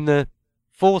 So in the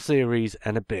 4 series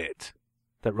and a bit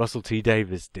that Russell T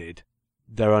Davies did,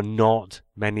 there are not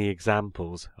many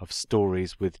examples of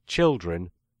stories with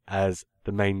children as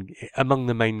among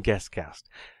the main guest cast.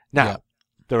 Now,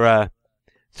 there are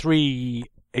 3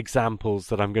 examples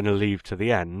that I'm going to leave to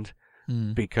the end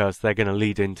because they're going to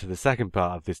lead into the second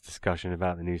part of this discussion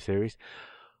about the new series.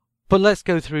 But let's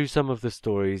go through some of the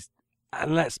stories,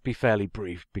 and let's be fairly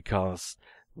brief, because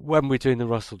when we're doing the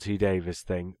Russell T Davies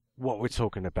thing, what we're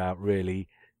talking about really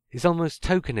is almost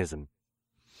tokenism.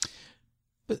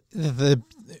 But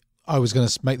I was going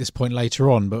to make this point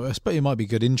later on, but I suppose it might be a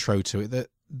good intro to it.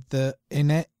 That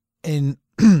in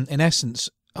essence,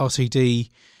 RTD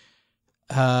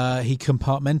he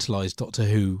compartmentalised Doctor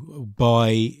Who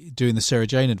by doing the Sarah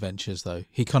Jane adventures. Though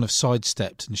he kind of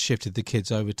sidestepped and shifted the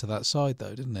kids over to that side,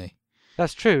 though, didn't he?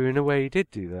 That's true. In a way, he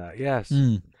did do that. Yes,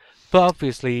 but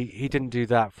obviously he didn't do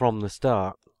that from the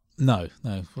start. No.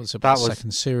 What's about the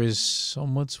second series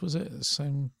onwards? Was it the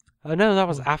same? Oh no, that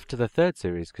was after the 3rd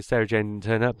series, because Sarah Jane didn't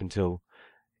turn up until.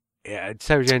 Yeah,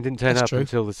 Sarah Jane didn't turn up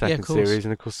until the second series,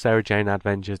 and of course Sarah Jane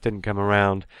Adventures didn't come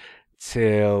around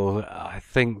till I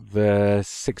think the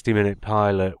 60-minute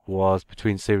pilot was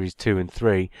between series 2 and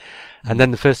 3, and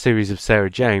then the first series of Sarah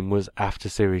Jane was after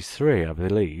series 3, I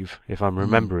believe, if I'm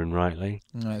remembering rightly.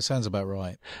 No, it sounds about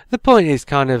right. The point is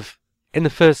kind of, in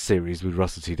the first series with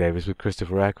Russell T Davies, with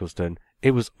Christopher Eccleston,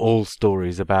 it was all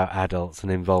stories about adults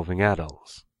and involving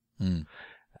adults.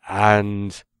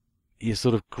 And you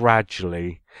sort of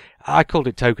gradually, I called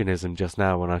it tokenism just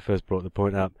now when I first brought the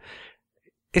point up.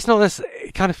 It's not this,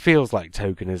 it kind of feels like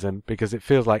tokenism, because it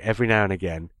feels like every now and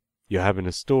again you're having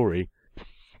a story,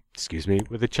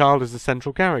 with a child as the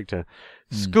central character.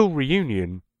 School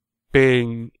Reunion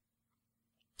being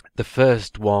the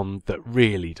first one that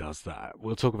really does that.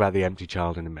 We'll talk about The Empty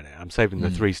Child in a minute. I'm saving the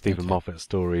 3 Stephen Moffat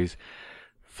stories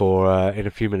for in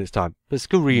a few minutes' time. But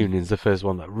School Reunion's the first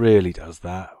one that really does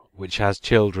that, which has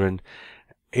children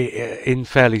in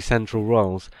fairly central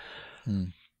roles.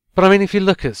 But I mean, if you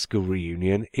look at School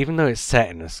Reunion, even though it's set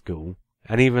in a school,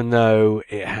 and even though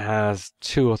it has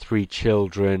 2 or 3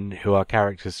 children who are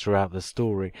characters throughout the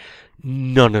story,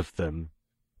 none of them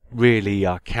really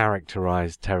are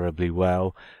characterized terribly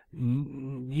well.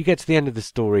 You get to the end of the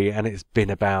story and it's been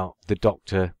about the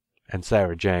Doctor and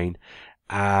Sarah Jane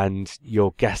and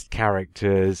your guest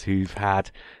characters who've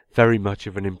had very much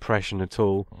of an impression at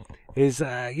all is,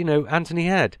 Anthony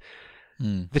Head.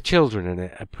 The children in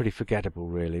it are pretty forgettable,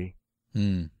 really.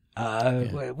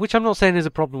 Which I'm not saying is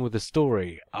a problem with the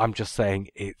story. I'm just saying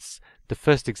it's the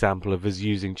first example of us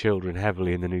using children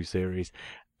heavily in the new series,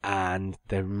 and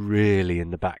they're really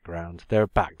in the background. They're a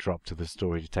backdrop to the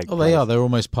story to take place. They are. They're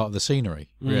almost part of the scenery,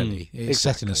 really. It's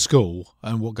set in a school,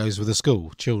 and what goes with a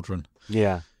school? Children.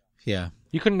 Yeah. Yeah.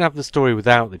 You couldn't have the story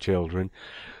without the children,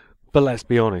 but let's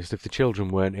be honest, if the children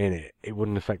weren't in it, it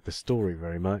wouldn't affect the story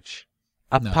very much.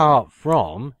 Apart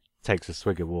from, takes a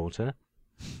swig of water,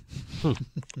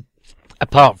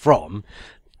 apart from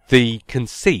the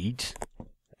conceit,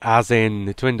 as in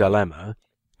the Twin Dilemma,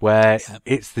 where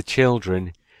it's the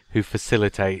children who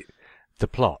facilitate the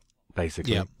plot,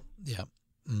 basically. Yeah.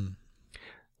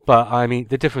 But, I mean,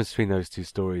 the difference between those two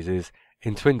stories is,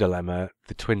 in Twin Dilemma,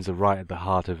 the twins are right at the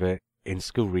heart of it. In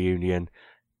School Reunion,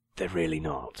 they're really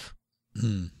not.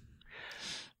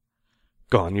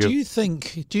 Go on. Do you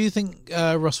think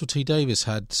Russell T Davies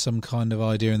had some kind of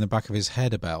idea in the back of his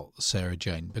head about Sarah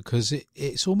Jane? Because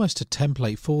it's almost a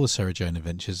template for the Sarah Jane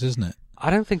adventures, isn't it? I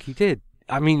don't think he did.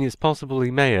 I mean, it's possible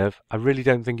he may have. I really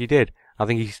don't think he did. I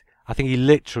think he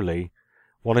literally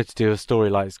wanted to do a story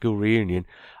like School Reunion.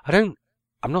 I'm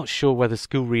not sure whether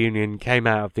School Reunion came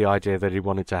out of the idea that he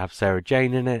wanted to have Sarah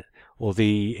Jane in it, or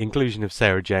the inclusion of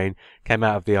Sarah Jane came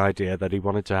out of the idea that he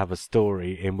wanted to have a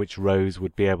story in which Rose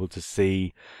would be able to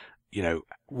see,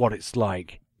 what it's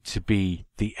like to be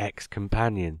the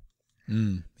ex-companion.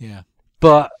 Yeah.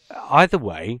 But either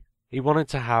way, he wanted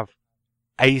to have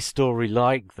a story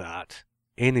like that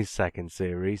in his second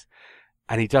series,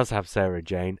 and he does have Sarah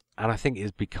Jane, and I think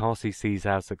it's because he sees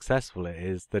how successful it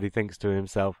is that he thinks to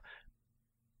himself,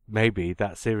 maybe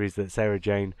that series that Sarah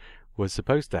Jane was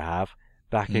supposed to have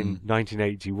back in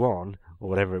 1981, or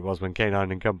whatever it was when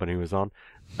K9 and Company was on,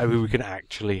 maybe we can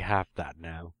actually have that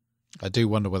now. I do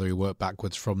wonder whether he worked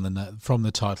backwards from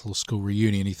the title School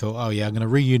Reunion. He thought, I'm going to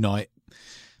reunite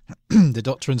the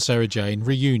Doctor and Sarah Jane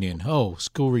reunion. Oh,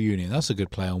 School Reunion. That's a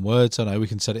good play on words. I know we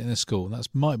can set it in a school. That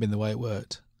might have been the way it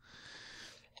worked.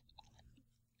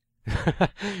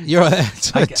 You're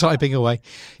typing away.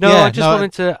 No,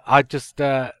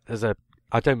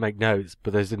 I don't make notes,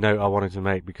 but there's a note I wanted to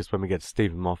make because when we get to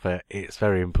Stephen Moffat, it's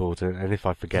very important, and if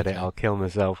I forget it, I'll kill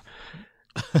myself.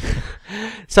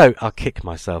 So, I'll kick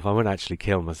myself. I won't actually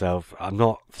kill myself. I'm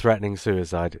not threatening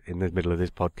suicide in the middle of this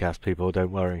podcast, people,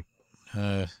 don't worry.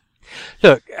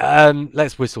 Look,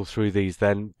 let's whistle through these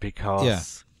then,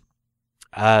 because,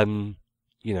 Russell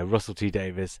T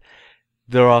Davies,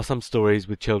 there are some stories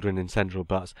with children in central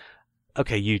butts.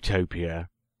 Okay, Utopia.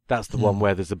 That's the one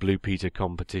where there's a Blue Peter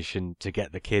competition to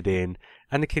get the kid in,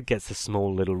 and the kid gets a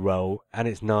small little role, and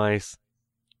it's nice.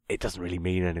 It doesn't really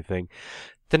mean anything.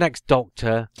 The Next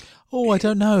Doctor... Oh, I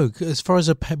don't know. As far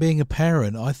as being a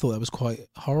parent, I thought that was quite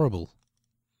horrible.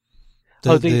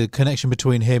 The connection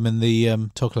between him and the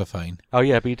Toclophane. Oh,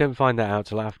 yeah, but you don't find that out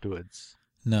till afterwards.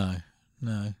 No.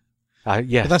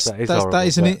 Yes, that is horrible.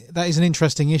 That is an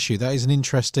interesting issue. That is an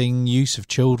interesting use of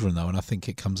children, though, and I think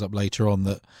it comes up later on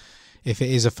that if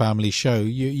it is a family show,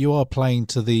 you are playing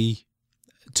to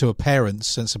a parent's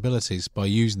sensibilities by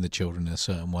using the children in a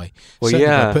certain way. Well, certainly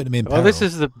by putting them in peril. Well, this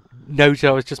is the note I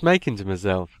was just making to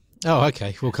myself. Oh,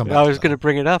 okay. We'll come back. I was going to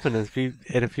bring it up in a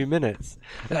few minutes.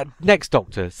 Next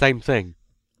Doctor, same thing.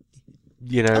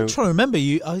 you know... I'm trying to remember.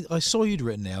 I saw you'd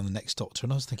written down the Next Doctor,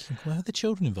 and I was thinking, where are the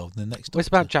children involved in the Next Doctor? It's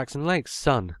about Jackson Lake's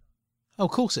son. Oh,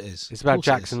 of course it is. It's about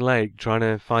Jackson Lake trying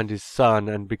to find his son,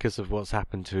 and because of what's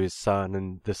happened to his son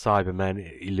and the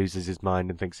Cybermen, he loses his mind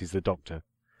and thinks he's the Doctor.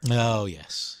 Oh,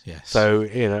 yes. So,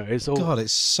 it's all... God,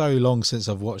 it's so long since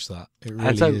I've watched that. It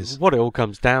really is. What it all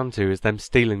comes down to is them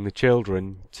stealing the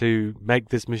children to make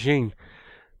this machine.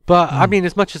 But, I mean,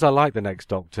 as much as I like the Next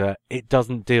Doctor, it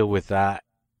doesn't deal with that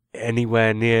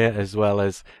anywhere near as well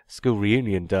as School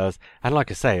Reunion does. And like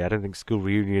I say, I don't think School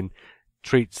Reunion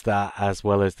treats that as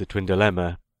well as the Twin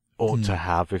Dilemma ought to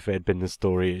have. If it had been the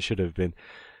story it should have been.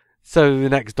 So the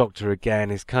Next Doctor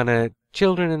again is kind of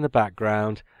children in the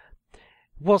background.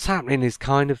 What's happening is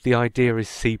kind of the idea is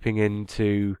seeping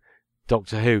into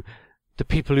Doctor Who. The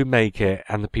people who make it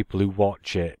and the people who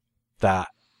watch it, that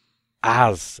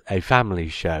as a family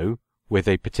show with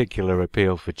a particular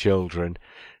appeal for children,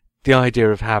 the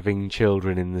idea of having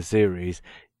children in the series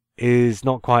is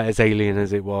not quite as alien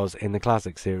as it was in the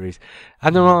classic series.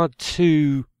 And there are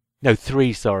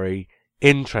three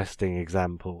interesting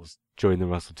examples during the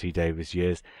Russell T Davies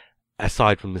years,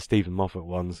 aside from the Stephen Moffat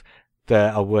ones,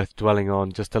 that are worth dwelling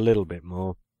on just a little bit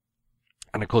more.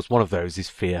 And of course, one of those is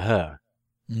Fear Her.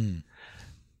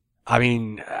 I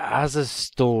mean, as a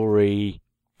story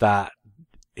that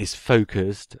is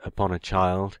focused upon a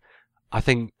child, I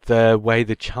think the way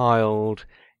the child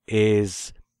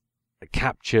is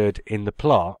captured in the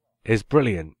plot is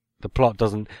brilliant.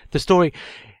 The story,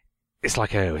 it's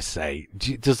like I always say,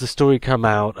 does the story come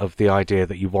out of the idea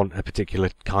that you want a particular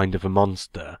kind of a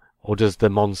monster? Or does the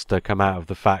monster come out of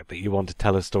the fact that you want to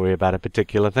tell a story about a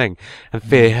particular thing? And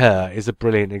Fear Her is a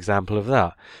brilliant example of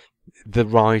that. The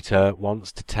writer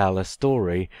wants to tell a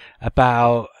story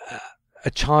about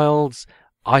a child's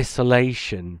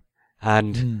isolation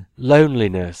and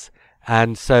loneliness.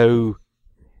 And so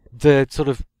the sort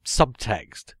of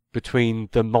subtext between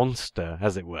the monster,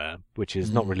 as it were, which is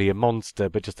not really a monster,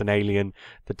 but just an alien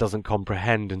that doesn't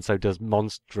comprehend and so does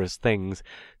monstrous things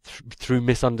through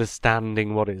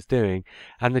misunderstanding what it's doing,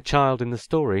 and the child in the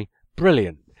story,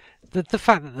 brilliant. The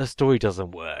fact that the story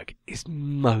doesn't work is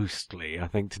mostly, I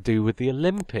think, to do with the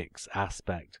Olympics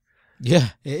aspect. Yeah,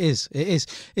 it is.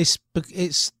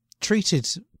 It's treated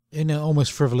in an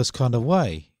almost frivolous kind of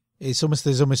way. There's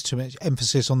almost too much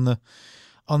emphasis on the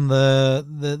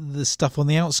stuff on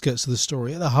the outskirts of the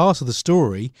story. At the heart of the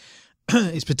story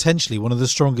is potentially one of the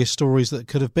strongest stories that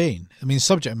could have been. I mean,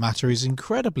 subject matter is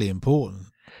incredibly important.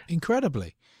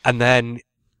 Incredibly. And then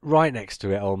right next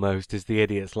to it almost is The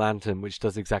Idiot's Lantern, which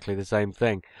does exactly the same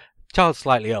thing. Child's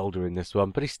slightly older in this one,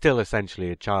 but he's still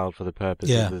essentially a child for the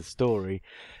purposes of the story.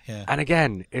 Yeah. And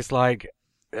again, it's like,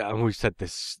 and we've said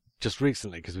this just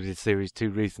recently because we did series 2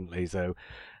 recently, so...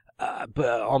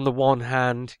 but on the one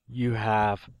hand, you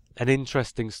have an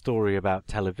interesting story about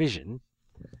television,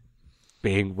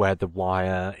 being where The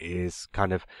Wire is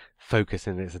kind of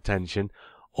focusing its attention,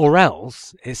 or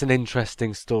else it's an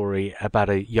interesting story about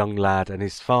a young lad and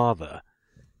his father,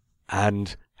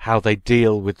 and how they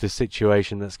deal with the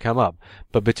situation that's come up.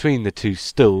 But between the two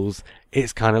stools,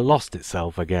 it's kind of lost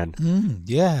itself again.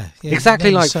 Yeah. Exactly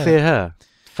like Fear Her.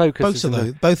 Both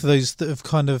of those that have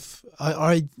kind of...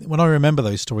 I when I remember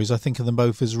those stories, I think of them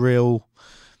both as real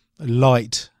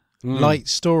light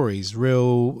stories,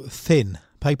 real thin,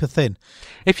 paper thin.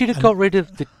 If you'd have got rid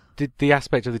of the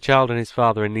aspect of the child and his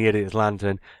father in The Idiot's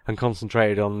Lantern and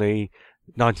concentrated on the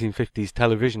 1950s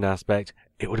television aspect,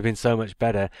 it would have been so much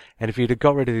better. And if you'd have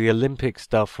got rid of the Olympic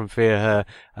stuff from Fear Her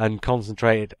and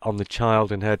concentrated on the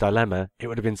child and her dilemma, it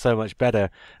would have been so much better.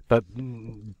 But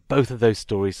both of those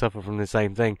stories suffer from the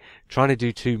same thing, trying to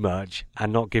do too much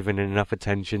and not giving enough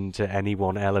attention to any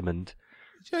one element.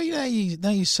 Now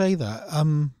you say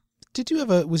that, did you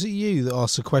ever, was it you that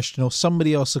asked a question, or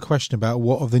somebody asked a question about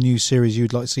what of the new series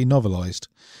you'd like to see novelised?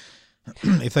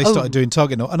 If they started doing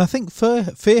target novel, and I think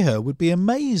Fear Her would be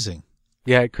amazing.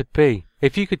 Yeah, it could be.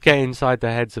 If you could get inside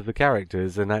the heads of the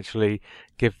characters and actually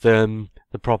give them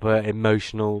the proper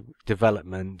emotional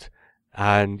development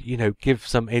and, give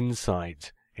some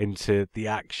insight into the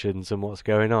actions and what's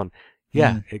going on,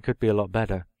 it could be a lot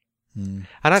better. And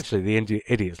actually, the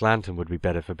Idiot's Lantern would be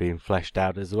better for being fleshed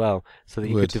out as well, so that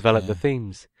you could develop the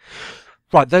themes.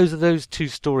 Right, those are those two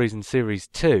stories in Series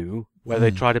 2, where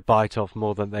they try to bite off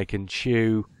more than they can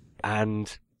chew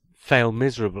and fail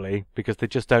miserably because they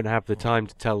just don't have the time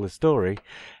to tell the story.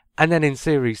 And then in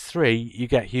Series 3, you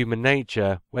get Human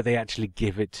Nature, where they actually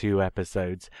give it 2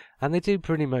 episodes, and they do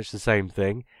pretty much the same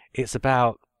thing. It's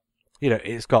about,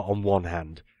 it's got on one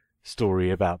hand story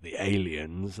about the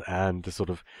aliens and the sort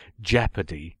of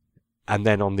jeopardy And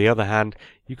then on the other hand,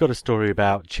 you've got a story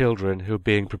about children who are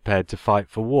being prepared to fight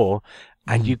for war,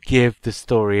 and you give the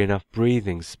story enough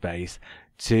breathing space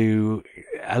to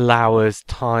allow us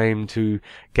time to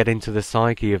get into the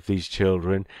psyche of these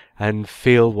children and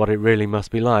feel what it really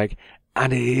must be like.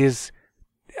 And it is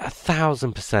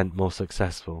 1,000% more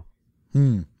successful.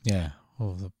 Yeah.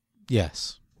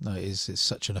 Yes. No, it's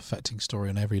such an affecting story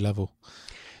on every level.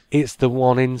 It's the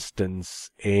one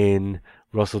instance in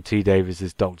Russell T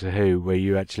Davies's Doctor Who where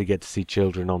you actually get to see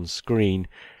children on screen,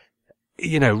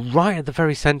 right at the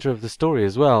very centre of the story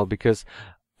as well, because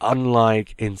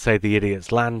unlike in, say, The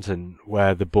Idiot's Lantern,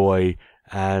 where the boy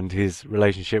and his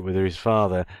relationship with his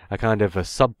father are kind of a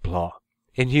subplot,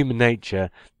 in Human Nature,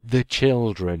 the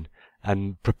children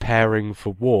and preparing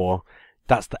for war,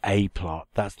 that's the A plot.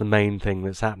 That's the main thing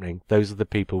that's happening. Those are the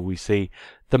people we see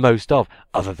the most of,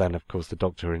 other than, of course, the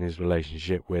Doctor and his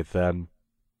relationship with the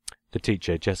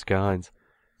teacher, Jessica Hines.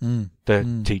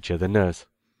 Teacher, the nurse.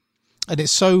 And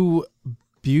it's so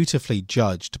beautifully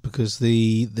judged because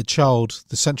the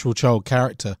central child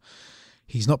character,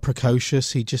 he's not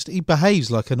precocious. He behaves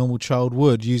like a normal child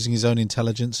would, using his own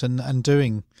intelligence and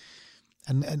doing,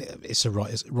 and it's a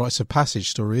rites of passage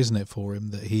story, isn't it, for him,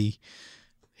 that he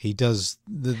does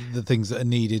the things that are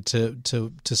needed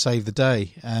to save the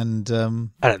day, and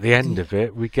at the end of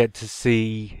it, we get to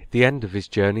see the end of his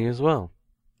journey as well.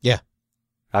 Yeah,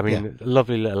 I mean, a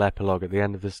lovely little epilogue at the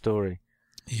end of the story.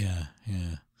 Yeah.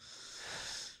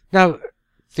 Now,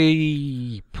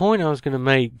 the point I was going to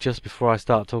make just before I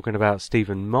start talking about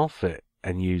Stephen Moffat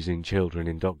and using children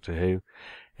in Doctor Who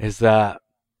is that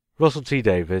Russell T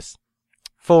Davies,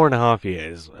 4.5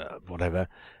 years, whatever,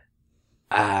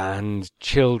 and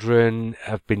children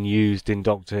have been used in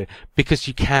Doctor Who, because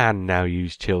you can now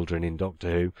use children in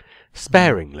Doctor Who,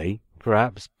 sparingly,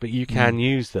 perhaps, but you can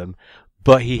use them.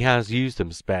 But he has used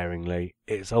them sparingly.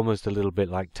 It's almost a little bit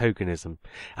like tokenism.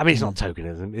 I mean, it's not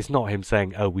tokenism. It's not him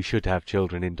saying, oh, we should have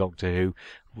children in Doctor Who.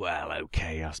 Well,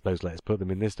 okay, I suppose let's put them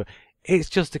in this story. It's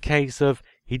just a case of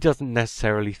he doesn't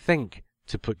necessarily think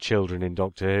to put children in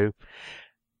Doctor Who.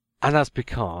 And that's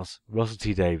because Russell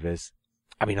T Davies,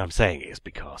 I mean, I'm saying it's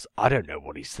because I don't know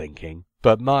what he's thinking,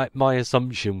 but my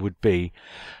assumption would be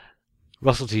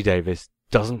Russell T Davies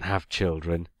doesn't have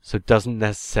children, so doesn't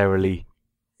necessarily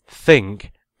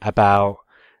think about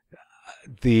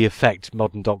the effect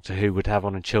modern Doctor Who would have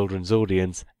on a children's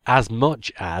audience as much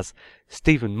as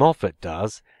Stephen Moffat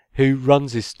does, who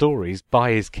runs his stories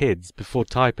by his kids before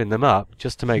typing them up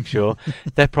just to make sure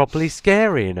they're properly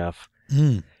scary enough.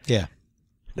 Yeah.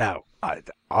 Now,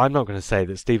 I'm not going to say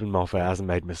that Stephen Moffat hasn't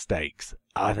made mistakes.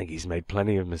 I think he's made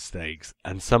plenty of mistakes,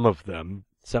 and some of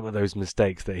those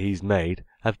mistakes that he's made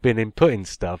have been in putting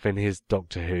stuff in his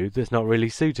Doctor Who that's not really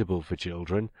suitable for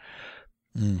children.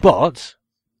 But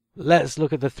let's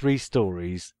look at the 3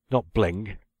 stories, not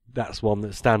Blink. That's one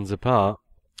that stands apart.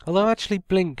 Although actually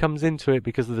Blink comes into it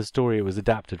because of the story it was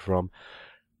adapted from.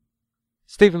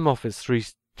 Stephen Moffat's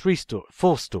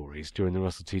 4 stories during the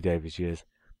Russell T Davies years.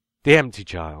 The Empty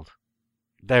Child.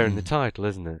 They're in the title,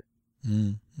 isn't it?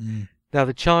 Now,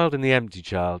 the child in The Empty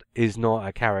Child is not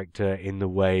a character in the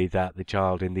way that the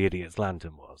child in The Idiot's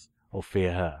Lantern was, or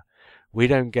Fear Her. We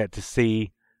don't get to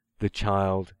see the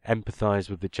child, empathise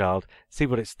with the child, see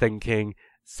what it's thinking,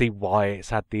 see why it's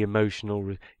had the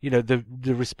emotional, the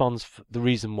response, the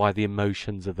reason why the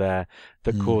emotions are there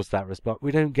that cause that response.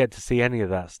 We don't get to see any of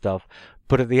that stuff,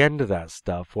 but at the end of that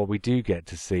stuff, what we do get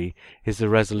to see is the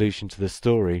resolution to the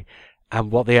story,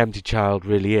 and what The Empty Child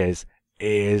really is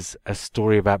a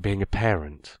story about being a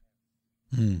parent.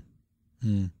 And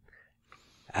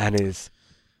it's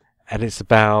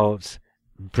about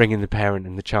bringing the parent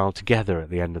and the child together at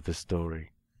the end of the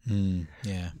story.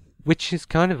 Which is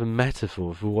kind of a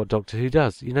metaphor for what Doctor Who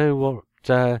does. You know what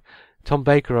Tom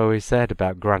Baker always said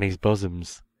about granny's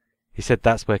bosoms? He said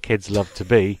that's where kids love to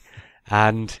be.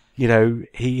 And,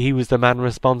 he was the man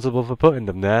responsible for putting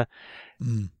them there.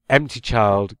 Empty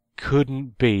Child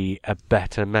couldn't be a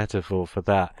better metaphor for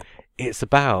that. It's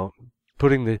about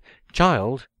putting the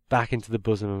child back into the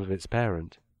bosom of its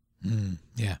parent.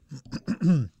 Yeah.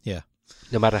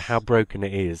 No matter how broken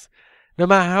it is, no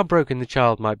matter how broken the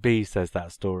child might be, says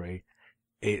that story,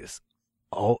 you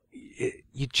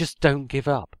just don't give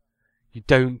up. You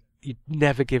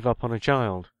never give up on a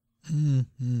child.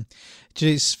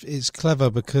 It's clever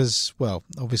because, well,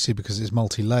 obviously because it's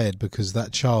multi-layered, because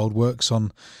that child works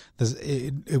on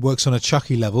it works on a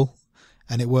Chucky level,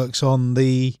 and it works on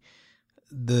the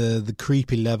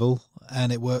creepy level,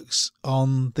 and it works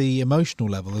on the emotional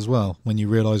level as well when you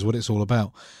realise what it's all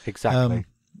about. Exactly.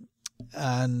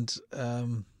 Well,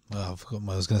 I've forgotten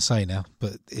what I was going to say now,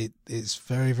 but it's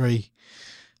very, very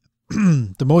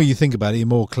the more you think about it, the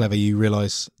more clever you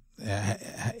realise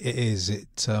it is.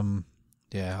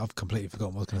 I've completely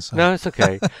forgotten what I was going to say. No, it's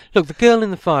okay. Look, the girl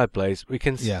in the fireplace, we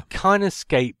can Yeah. kind of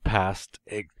skate past,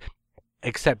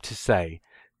 except to say,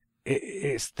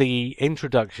 it's the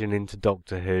introduction into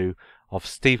Doctor Who of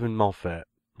Stephen Moffat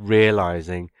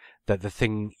realising that the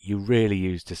thing you really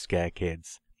use to scare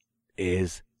kids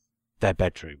is their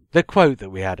bedroom. The quote that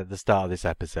we had at the start of this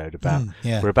episode about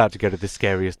we're about to go to the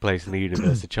scariest place in the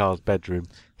universe, a child's bedroom.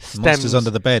 Monsters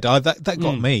under the bed. That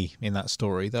got me in that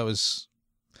story. That was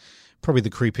probably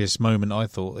the creepiest moment I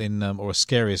thought or a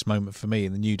scariest moment for me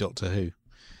in the new Doctor Who.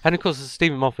 And of course,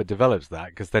 Stephen Moffat develops that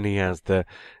because then he has the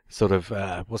sort of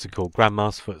what's it called,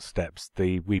 Grandma's footsteps,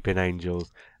 the weeping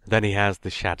angels. Then he has the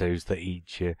shadows that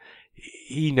eat you.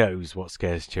 He knows what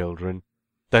scares children.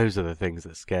 Those are the things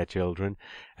that scare children.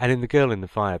 And in The Girl in the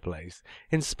Fireplace,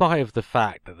 in spite of the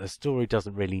fact that the story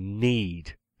doesn't really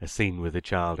need a scene with a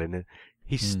child in it,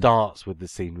 he starts with the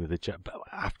scene with the child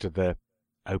after the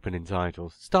opening title.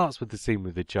 Starts with the scene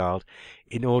with the child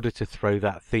in order to throw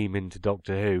that theme into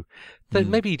Doctor Who. That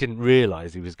maybe he didn't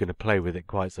realise he was going to play with it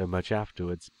quite so much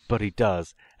afterwards, but he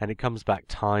does. And it comes back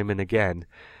time and again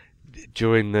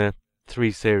during the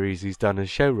 3 series he's done as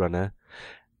showrunner.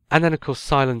 And then, of course,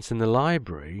 Silence in the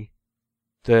Library.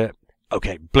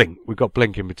 Blink. We've got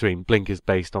Blink in between. Blink is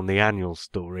based on the annual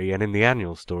story. And in the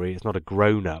annual story, it's not a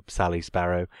grown-up Sally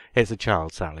Sparrow. It's a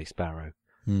child Sally Sparrow.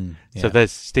 So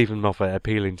there's Stephen Moffat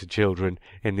appealing to children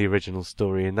in the original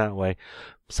story in that way.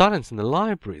 Silence in the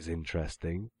Library is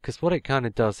interesting because what it kind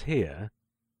of does here,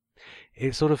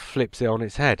 it sort of flips it on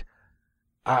its head.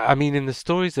 I mean, in the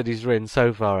stories that he's written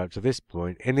so far up to this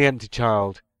point, in The Empty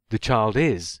Child, the child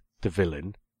is the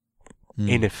villain.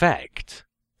 In effect,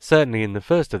 certainly in the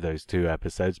first of those 2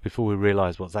 episodes, before we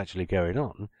realise what's actually going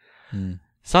on,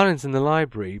 Silence in the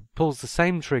Library pulls the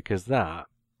same trick as that,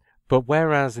 but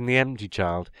whereas in The Empty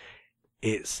Child,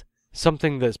 it's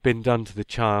something that's been done to the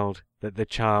child that the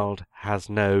child has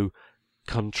no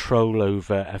control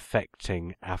over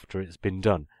affecting after it's been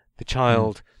done. The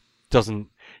child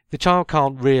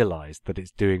can't realise that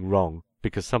it's doing wrong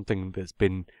because something that's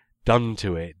been done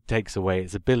to it takes away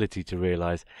its ability to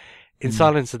realise. In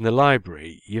Silence in the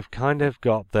Library, you've kind of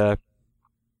got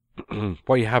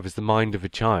what you have is the mind of a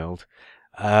child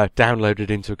downloaded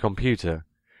into a computer.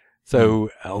 So,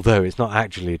 although it's not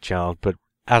actually a child, but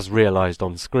as realised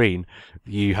on screen,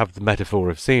 you have the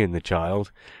metaphor of seeing the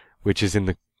child, which is in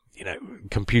the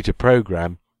computer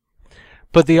program.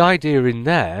 But the idea in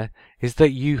there is that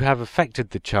you have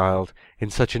affected the child in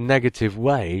such a negative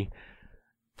way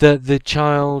that the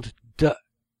child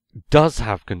does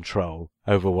have control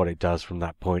over what it does from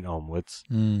that point onwards,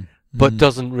 but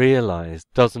doesn't realise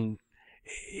that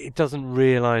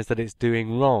it's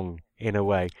doing wrong in a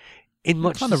way. In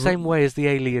much the same way as the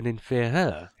alien in Fear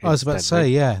Her. I was about to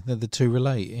say, the 2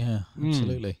 relate. Yeah,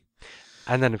 absolutely.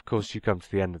 And then, of course, you come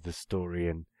to the end of the story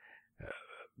and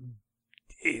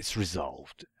it's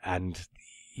resolved. And,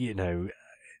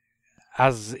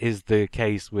 as is the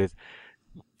case with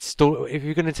if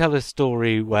you're going to tell a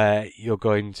story where you're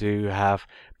going to have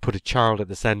put a child at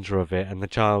the centre of it and the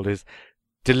child is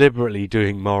deliberately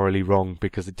doing morally wrong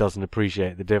because it doesn't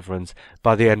appreciate the difference,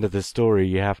 by the end of the story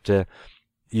you have to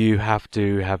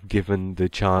have given the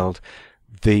child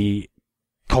the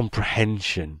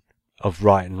comprehension of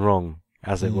right and wrong,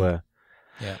 as it were.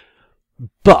 Yeah.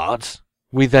 But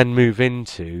we then move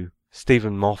into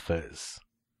Stephen Moffat's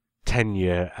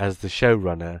tenure as the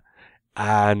showrunner,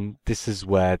 and this is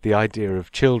where the idea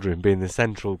of children being the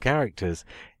central characters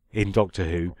in Doctor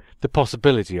Who, the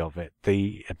possibility of it,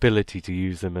 the ability to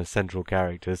use them as central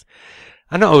characters,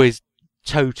 and not always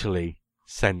totally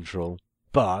central,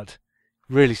 but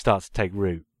really starts to take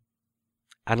root.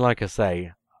 And like I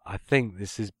say, I think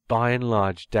this is by and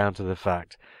large down to the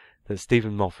fact that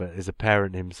Stephen Moffat is a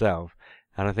parent himself,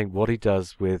 and I think what he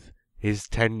does with his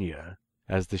tenure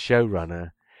as the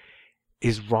showrunner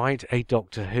is write a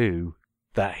Doctor Who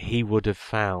that he would have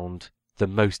found the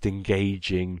most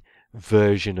engaging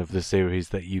version of the series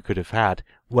that you could have had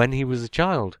when he was a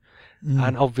child,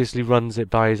 and obviously runs it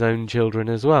by his own children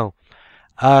as well.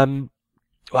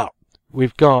 Well,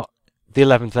 we've got the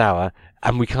 11th hour,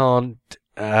 and we can't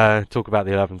talk about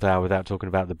the 11th hour without talking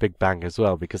about the Big Bang as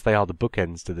well, because they are the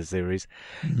bookends to the series.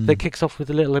 That kicks off with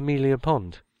the little Amelia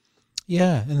Pond.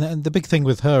 Yeah, and the big thing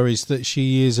with her is that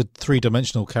she is a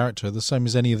 3-dimensional character, the same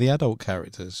as any of the adult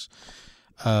characters.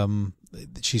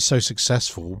 She's so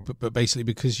successful, but basically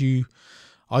because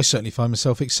I certainly find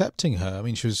myself accepting her. I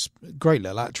mean, she was a great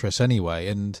little actress anyway,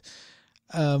 and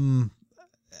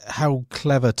how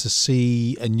clever to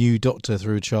see a new Doctor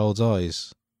through a child's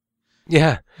eyes.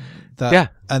 Yeah.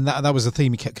 And that was the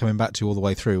theme he kept coming back to all the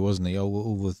way through, wasn't he?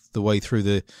 All the way through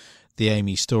the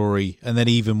Amy story, and then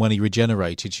even when he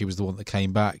regenerated, she was the one that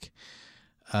came back.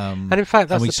 And in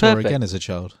fact, we saw her again as a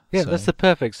child. Yeah, that's the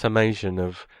perfect summation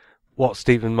of what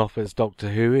Stephen Moffat's Doctor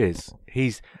Who is.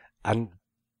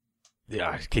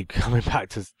 I keep coming back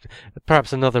to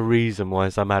perhaps another reason why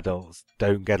some adults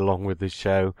don't get along with this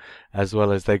show as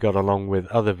well as they got along with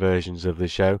other versions of the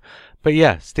show. But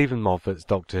yeah, Stephen Moffat's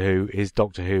Doctor Who is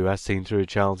Doctor Who as seen through a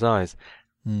child's eyes.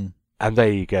 Mm. And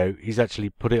there you go. He's actually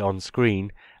put it on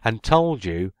screen and told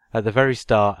you at the very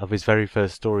start of his very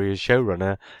first story as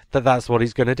showrunner that that's what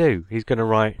he's going to do. He's going to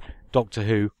write Doctor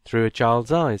Who through a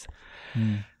child's eyes.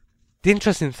 Mm. The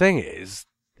interesting thing is,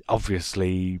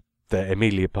 obviously, the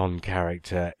Amelia Pond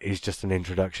character is just an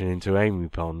introduction into Amy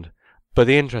Pond. But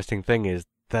the interesting thing is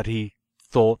that he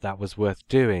thought that was worth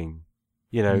doing.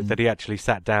 You know, that he actually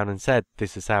sat down and said,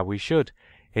 this is how we should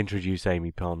introduce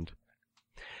Amy Pond.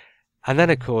 And then,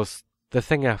 of course, the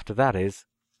thing after that is,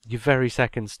 your very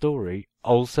second story,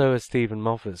 also a Stephen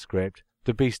Moffat script,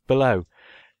 The Beast Below,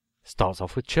 starts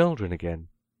off with children again.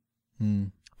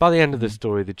 Mm. By the end of the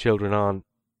story, the children aren't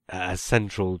as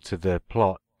central to the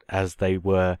plot as they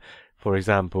were, for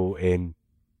example, in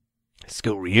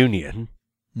School Reunion,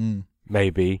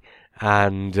 maybe,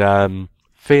 and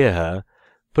Fear Her,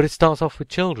 but it starts off with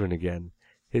children again.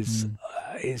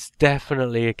 It's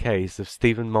definitely a case of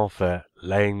Stephen Moffat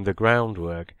laying the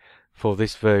groundwork for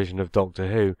this version of Doctor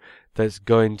Who that's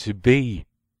going to be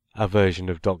a version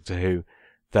of Doctor Who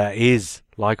that is,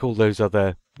 like all those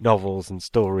other novels and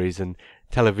stories and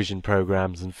television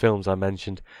programs and films I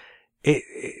mentioned,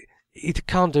 he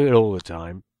can't do it all the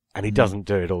time, and he doesn't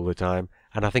do it all the time.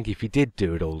 And I think if he did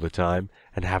do it all the time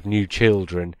and have new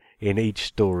children in each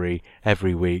story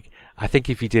every week, I think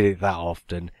if he did it that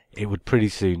often, it would pretty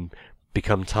soon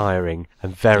become tiring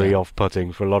and very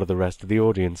off-putting for a lot of the rest of the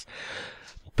audience.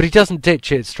 But he doesn't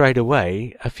ditch it straight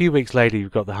away. A few weeks later,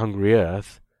 you've got The Hungry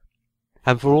Earth,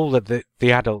 and for all that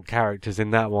the adult characters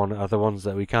in that one are the ones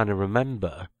that we kind of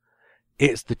remember,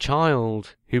 it's the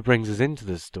child who brings us into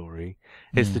the story.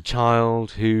 It's the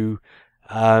child who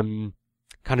kind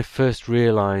of first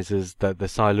realizes that the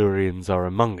Silurians are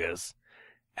among us.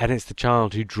 And it's the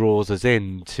child who draws us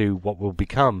in to what will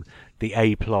become the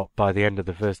A-plot by the end of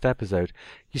the first episode.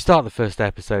 You start the first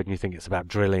episode and you think it's about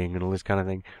drilling and all this kind of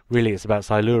thing. Really, it's about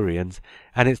Silurians.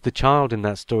 And it's the child in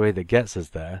that story that gets us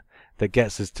there, that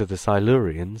gets us to the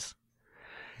Silurians.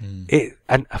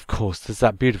 And, of course, there's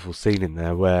that beautiful scene in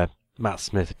there where Matt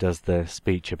Smith does the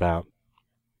speech about,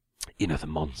 the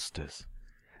monsters.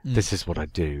 This is what I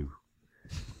do.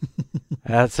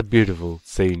 That's a beautiful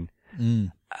scene.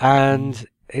 And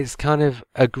it's kind of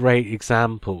a great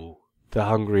example, The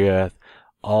Hungry Earth,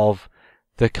 of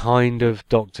the kind of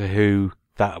Doctor Who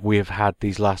that we have had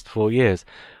these last 4 years,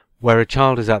 where a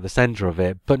child is at the centre of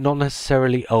it, but not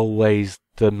necessarily always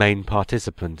the main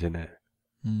participant in it.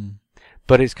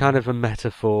 But it's kind of a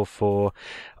metaphor for...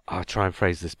 I'll try and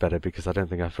phrase this better because I don't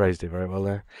think I phrased it very well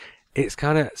there. It's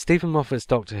kind of... Stephen Moffat's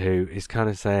Doctor Who is kind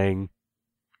of saying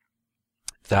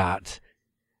that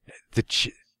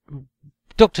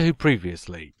Doctor Who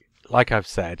previously, like I've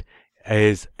said,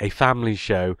 is a family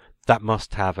show that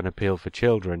must have an appeal for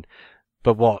children.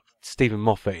 But what Stephen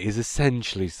Moffat is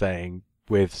essentially saying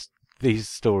with these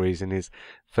stories in his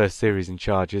first series in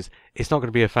charge is it's not going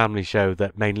to be a family show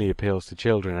that mainly appeals to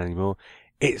children anymore.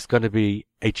 It's going to be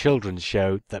a children's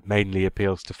show that mainly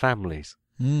appeals to families.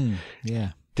 The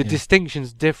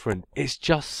distinction's different. It's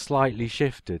just slightly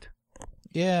shifted.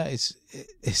 Yeah,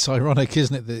 it's ironic,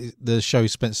 isn't it, that the show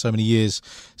spent so many years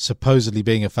supposedly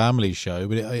being a family show,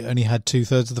 but it only had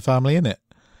 2/3 of the family in it.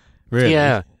 Really?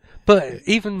 Yeah, but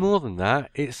even more than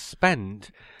that, it spent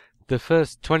the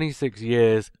first 26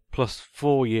 years plus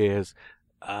 4 years,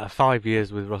 5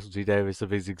 years with Russell T Davies of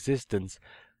his existence,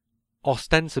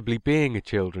 ostensibly being a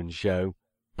children's show,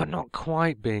 but not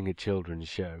quite being a children's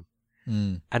show.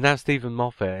 And now Stephen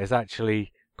Moffat is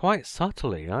actually, quite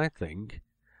subtly, I think,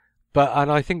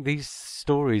 and I think these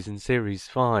stories in Series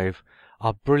 5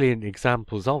 are brilliant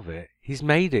examples of it. He's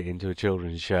made it into a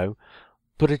children's show,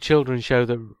 but a children's show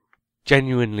that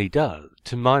genuinely does,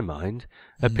 to my mind,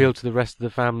 appeal to the rest of the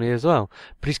family as well.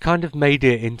 But he's kind of made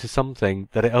it into something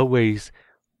that it always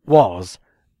was,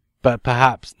 but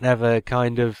perhaps never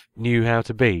kind of knew how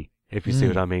to be, if you see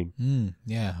what I mean.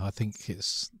 Yeah, I think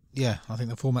I think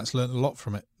the format's learnt a lot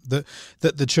from it.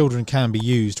 That the children can be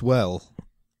used well,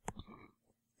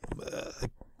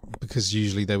 because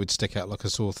usually they would stick out like a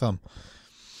sore thumb.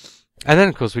 And then,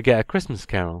 of course, we get A Christmas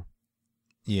Carol.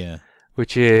 Yeah.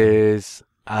 Which is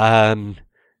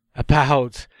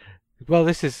about... Well,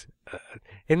 this is...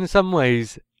 in some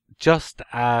ways, just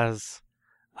as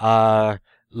Love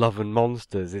and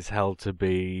Monsters is held to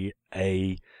be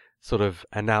a sort of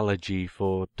analogy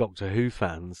for Doctor Who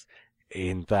fans,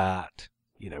 in that,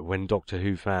 when Doctor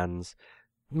Who fans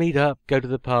meet up, go to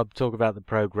the pub, talk about the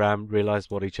programme, realise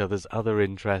what each other's other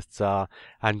interests are,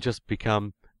 and just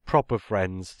become proper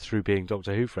friends through being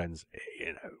Doctor Who friends,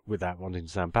 without wanting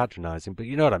to sound patronising, but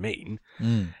you know what I mean.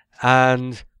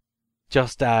 And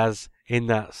just as in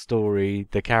that story,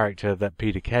 the character that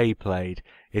Peter Kay played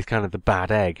is kind of the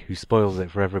bad egg who spoils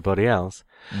it for everybody else,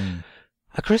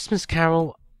 A Christmas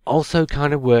Carol also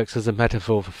kind of works as a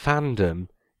metaphor for fandom,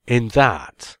 in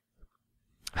that,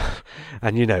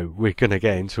 and we're going to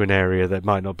get into an area that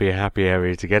might not be a happy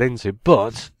area to get into,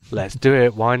 but let's do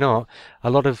it, why not? A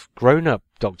lot of grown-up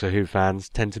Doctor Who fans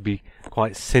tend to be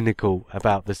quite cynical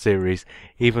about the series,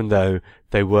 even though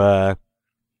they were,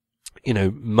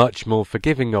 much more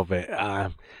forgiving of it,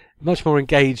 much more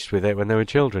engaged with it when they were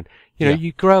children.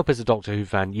 You grow up as a Doctor Who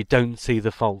fan, you don't see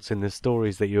the faults in the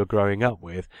stories that you're growing up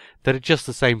with that are just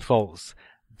the same faults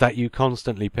that you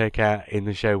constantly pick out in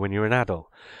the show when you're an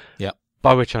adult. Yeah.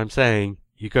 By which I'm saying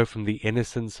you go from the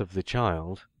innocence of the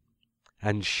child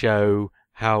and show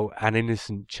how an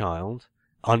innocent child,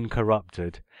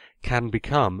 uncorrupted, can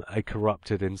become a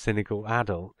corrupted and cynical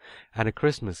adult. And A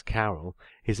Christmas Carol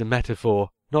is a metaphor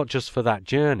not just for that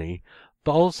journey,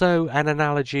 but also an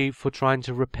analogy for trying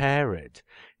to repair it.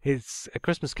 A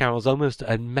Christmas Carol is almost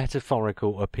a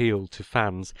metaphorical appeal to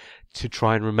fans to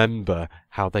try and remember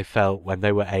how they felt when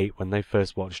they were 8, when they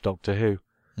first watched Doctor Who.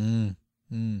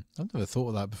 I've never thought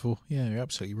of that before. Yeah, you're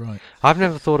absolutely right. I've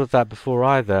never thought of that before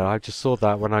either. I just saw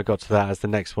that when I got to that as the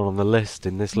next one on the list,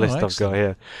 in this list I've got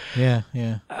here.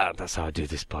 Yeah. That's how I do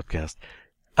this podcast.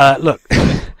 Look.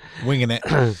 Winging it.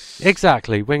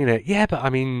 Exactly, winging it. Yeah, but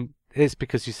I mean, it's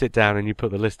because you sit down and you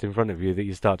put the list in front of you that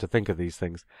you start to think of these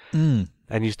things.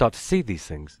 And you start to see these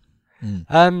things.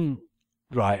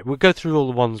 Right, we'll go through all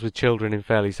the ones with children in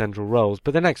fairly central roles,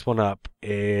 but the next one up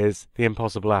is The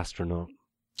Impossible Astronaut.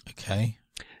 Okay.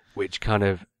 Which kind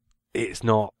of, it's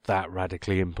not that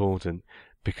radically important,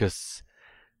 because,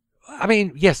 I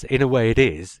mean, yes, in a way it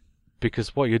is,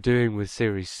 because what you're doing with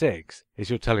Series 6 is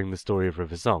you're telling the story of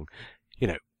River Song.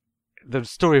 The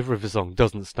story of River Song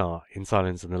doesn't start in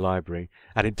Silence in the Library,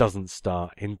 and it doesn't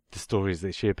start in the stories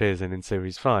that she appears in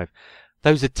Series 5.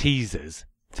 Those are teasers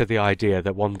to the idea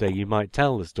that one day you might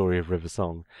tell the story of River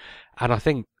Song. And I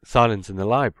think Silence in the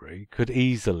Library could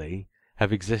easily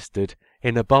have existed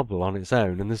in a bubble on its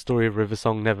own, and the story of River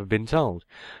Song never been told.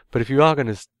 But if you are going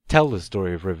to tell the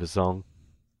story of River Song,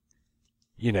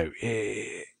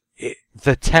 the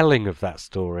telling of that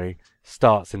story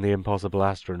starts in The Impossible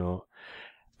Astronaut.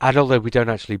 And although we don't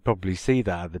actually probably see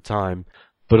that at the time,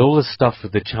 but all the stuff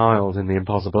with the child in The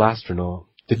Impossible Astronaut,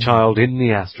 the child in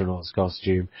the astronaut's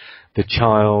costume, the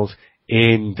child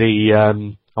in the,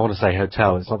 I want to say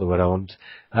hotel, it's not the word I want,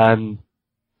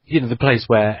 the place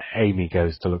where Amy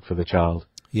goes to look for the child.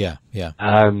 Yeah.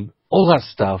 All that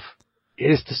stuff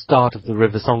is the start of the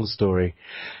River Song story.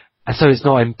 And so it's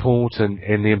not important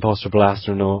in The Impossible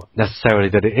Astronaut necessarily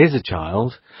that it is a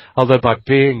child, although by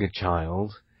being a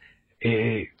child,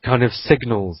 it kind of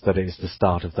signals that it's the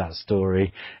start of that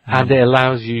story, and it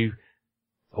allows you,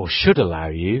 or should allow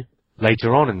you,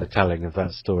 later on in the telling of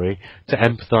that story, to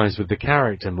empathise with the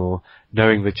character more,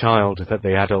 knowing the child that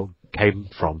the adult came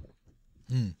from.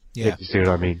 Yeah. If you see what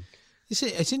I mean.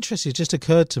 It's interesting. It just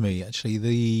occurred to me, actually,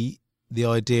 the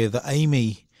idea that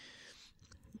Amy,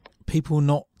 people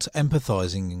not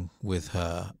empathising with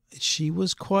her, she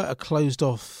was quite a closed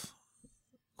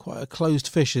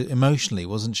fish emotionally,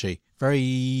 wasn't she?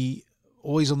 Very,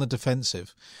 always on the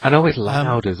defensive. And always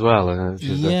loud as well.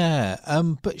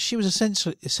 But she was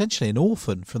essentially an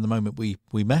orphan from the moment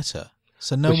we met her.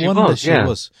 So no she wonder was, she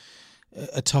was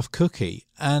a tough cookie.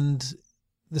 And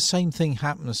the same thing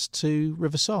happens to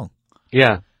River Song.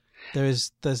 Yeah.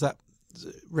 There's that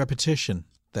repetition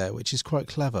there, which is quite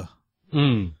clever.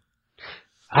 And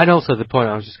also the point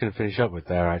I was just going to finish up with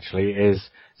there, actually, is,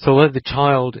 so although the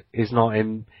child is not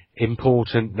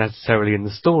important necessarily in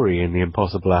the story in The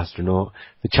Impossible Astronaut,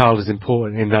 the child is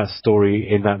important in that story,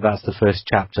 in that that's the first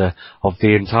chapter of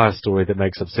the entire story that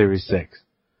makes up Series 6.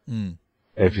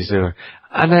 If you see what I mean.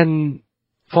 And then,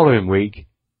 following week,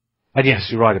 and yes,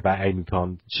 you're right about Amy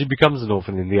Pond, she becomes an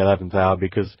orphan in the 11th hour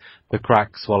because the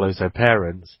crack swallows her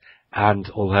parents, and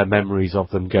all her memories of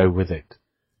them go with it.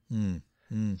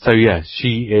 So yes,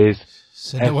 she is...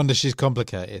 So no wonder she's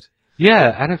complicated.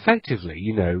 Yeah, and effectively,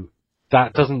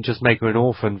 that doesn't just make her an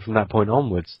orphan from that point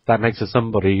onwards. That makes her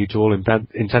somebody who, to all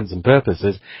intents and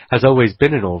purposes, has always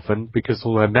been an orphan because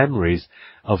all her memories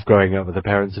of growing up with her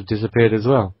parents have disappeared as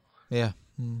well. Yeah.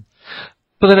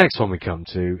 But the next one we come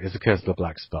to is The Curse of the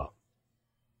Black Spot.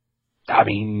 I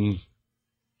mean,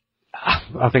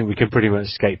 I think we can pretty much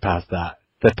skate past that.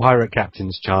 The pirate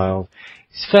captain's child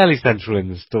is fairly central in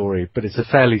the story, but it's a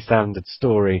fairly standard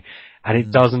story, and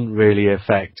it doesn't really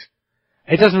affect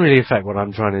what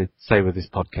I'm trying to say with this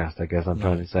podcast, I guess I'm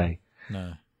trying to say.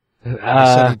 No. It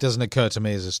certainly doesn't occur to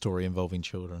me as a story involving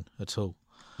children at all.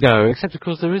 No, except of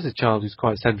course there is a child who's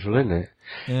quite central in it.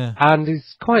 Yeah. And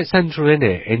it's quite central in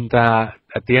it in that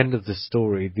at the end of the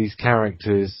story, these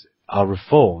characters are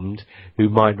reformed who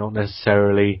might not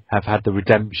necessarily have had the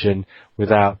redemption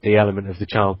without the element of the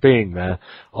child being there,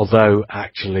 although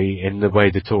actually in the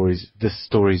way the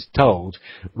story's told,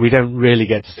 we don't really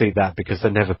get to see that because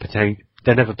they're never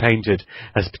painted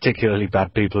as particularly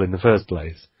bad people in the first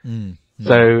place.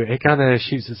 So it kind of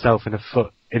shoots itself in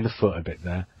the foot a bit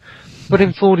there. But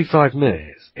in 45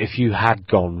 minutes, if you had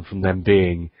gone from them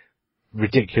being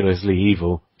ridiculously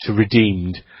evil to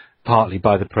redeemed partly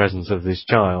by the presence of this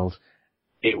child,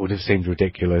 it would have seemed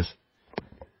ridiculous.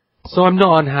 So I'm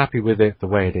not unhappy with it the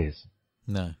way it is.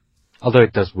 No. Although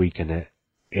it does weaken it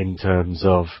in terms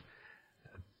of,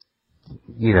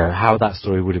 you know, how that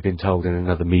story would have been told in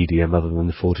another medium other than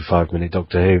the 45-minute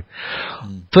Doctor Who.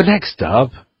 But next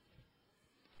up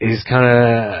is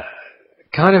kind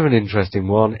of an interesting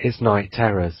one. It's Night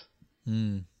Terrors.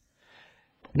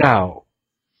 Now,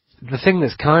 the thing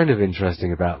that's kind of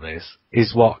interesting about this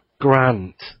is what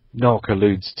Grant Knock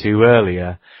alludes to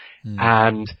earlier,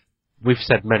 and we've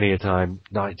said many a time,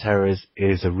 Night Terrors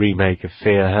is a remake of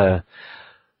Fear Her.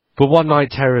 But what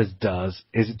Night Terrors does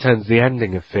is it turns the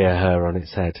ending of Fear Her on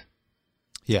its head.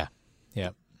 Yeah.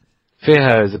 Fear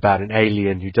Her is about an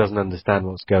alien who doesn't understand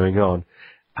what's going on,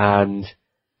 and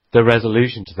the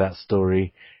resolution to that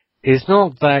story is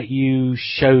not that you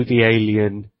show the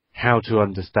alien how to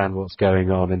understand what's going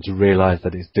on and to realise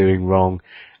that it's doing wrong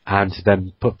and to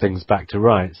then put things back to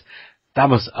rights. That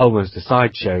was almost a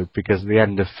sideshow because at the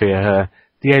end of Fear Her,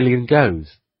 the alien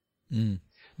goes.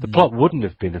 The plot wouldn't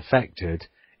have been affected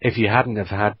if you hadn't have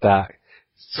had that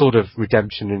sort of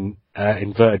redemption in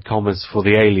inverted commas for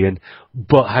the alien,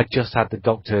 but had just had the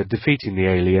Doctor defeating the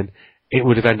alien. It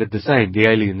would have ended the same. The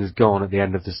alien is gone at the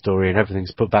end of the story and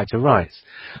everything's put back to rights.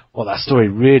 What that story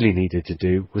really needed to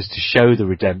do was to show the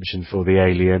redemption for the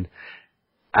alien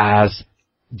as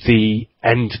the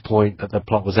end point that the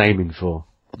plot was aiming for.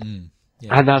 And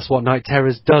that's what Night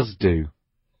Terrors does do.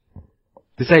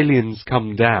 This alien's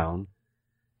come down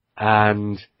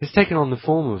and it's taken on the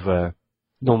form of a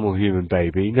normal human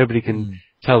baby. Nobody can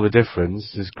tell the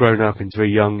difference. It's grown up into a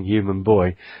young human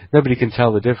boy. Nobody can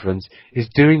tell the difference. It's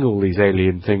doing all these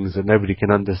alien things that nobody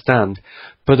can understand.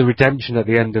 But the redemption at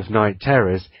the end of Night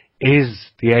Terrors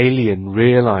is the alien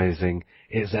realizing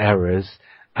its errors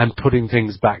and putting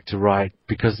things back to right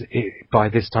because it, by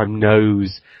this time,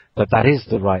 knows that that is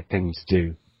the right thing to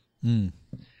do.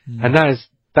 And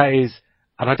that is,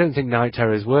 and I don't think Night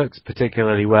Terrors works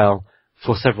particularly well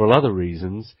for several other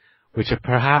reasons, which are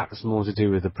perhaps more to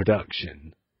do with the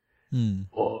production,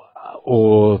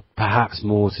 or perhaps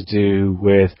more to do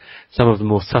with some of the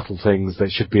more subtle things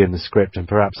that should be in the script and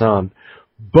perhaps aren't.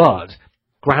 But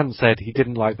Grant said he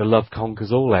didn't like the Love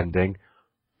Conquers All ending,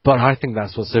 but I think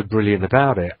that's what's so brilliant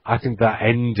about it. I think that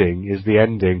ending is the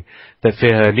ending that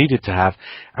Fear Her needed to have.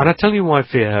 And I tell you why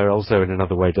Fear Her also in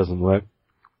another way doesn't work.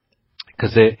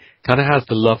 Because it kind of has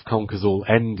the Love Conquers All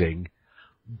ending,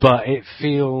 but it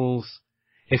feels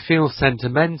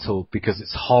sentimental because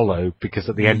it's hollow, because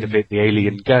at the end of it the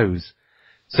alien goes.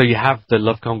 So you have the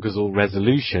Love Conquers All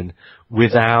resolution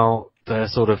without the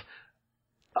sort of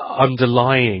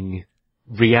underlying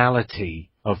reality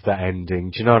of that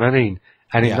ending. Do you know what I mean?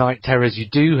 And in Night Terrors you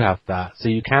do have that, so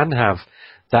you can have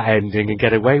that ending and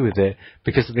get away with it,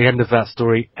 because at the end of that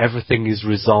story everything is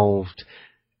resolved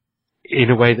in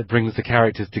a way that brings the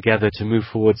characters together to move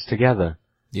forwards together.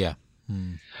 Yeah.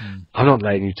 I'm not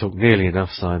letting you talk nearly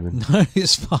enough, Simon. No,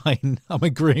 it's fine. I'm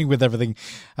agreeing with everything.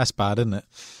 That's bad, isn't it?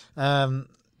 No,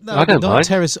 I don't mind. Night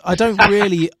Terrors, I don't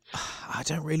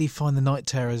really find the Night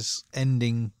Terrors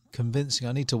ending convincing.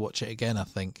 I need to watch it again, I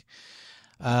think.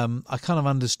 I kind of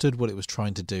understood what it was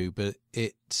trying to do, but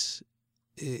it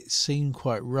seemed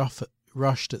quite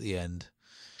rushed at the end.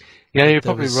 Yeah, you're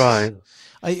probably right.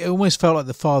 It almost felt like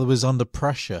the father was under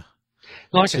pressure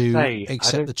to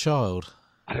accept the child.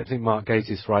 I don't think Mark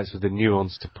Gatiss writes with the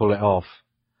nuance to pull it off.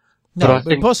 No,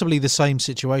 but possibly the same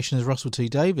situation as Russell T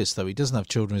Davies, though. He doesn't have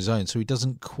children of his own, so he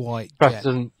doesn't quite get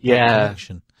that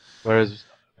connection. Whereas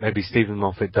maybe Stephen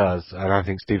Moffat does, and I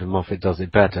think Stephen Moffat does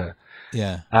it better.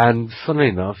 Yeah. And funnily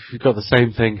enough, you've got the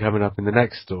same thing coming up in the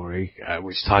next story,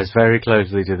 which ties very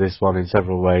closely to this one in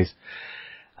several ways.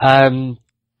 Mark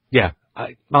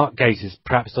Gatiss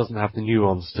perhaps doesn't have the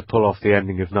nuance to pull off the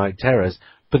ending of Night Terrors,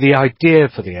 but the idea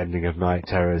for the ending of Night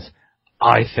Terrors,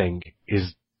 I think,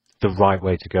 is the right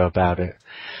way to go about it.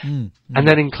 And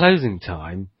then in Closing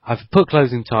Time, I've put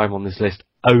Closing Time on this list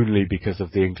only because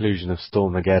of the inclusion of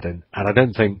Stormageddon, and I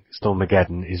don't think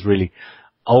Stormageddon is really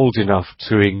old enough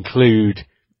to include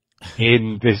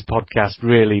in this podcast,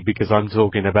 really, because I'm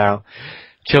talking about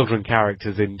children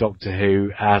characters in Doctor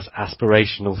Who as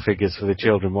aspirational figures for the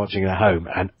children watching at home,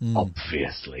 and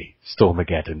obviously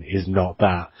Stormageddon is not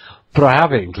that. But I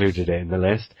have included it in the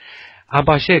list, and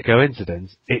by sheer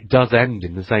coincidence, it does end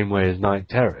in the same way as Night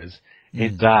Terrors,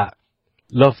 in that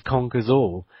love conquers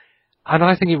all. And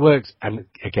I think it works, and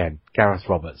again, Gareth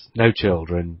Roberts, no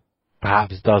children,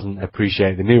 perhaps doesn't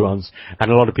appreciate the nuance,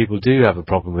 and a lot of people do have a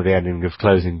problem with the ending of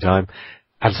Closing Time,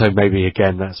 and so maybe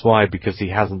again that's why, because he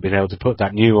hasn't been able to put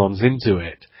that nuance into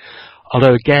it.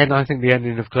 Although again, I think the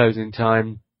ending of Closing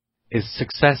Time is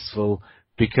successful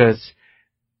because,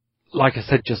 like I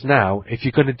said just now, if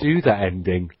you're going to do that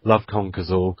ending, love conquers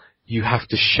all, you have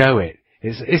to show it.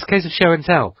 It's a case of show and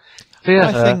tell.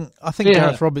 I think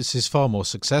Gareth Roberts is far more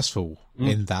successful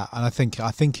in that, and I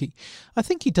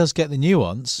think he does get the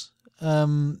nuance.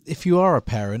 If you are a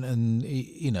parent and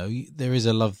there is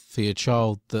a love for your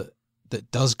child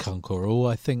that does conquer all,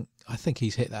 I think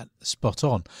he's hit that spot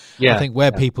on. I think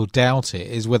where people doubt it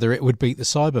is whether it would beat the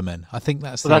Cybermen. I think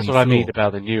that's what I mean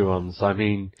about the nuance. I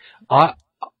mean,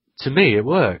 to me it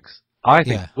works. I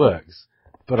think it works,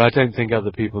 but I don't think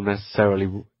other people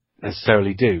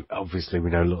necessarily do. Obviously,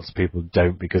 we know lots of people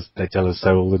don't because they tell us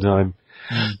so all the time.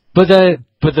 But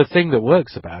the thing that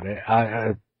works about it,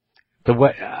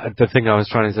 the thing I was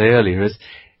trying to say earlier is,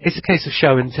 it's a case of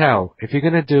show and tell. If you're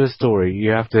going to do a story,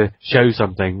 you have to show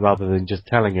something rather than just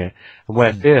telling it. And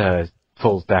where Fear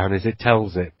falls down is it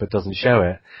tells it but doesn't show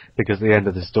it, because at the end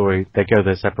of the story they go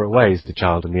their separate ways, the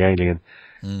child and the alien.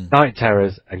 Night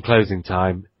Terrors and Closing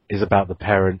Time is about the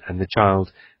parent and the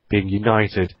child being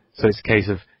united, so it's a case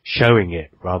of showing it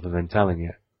rather than telling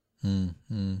it.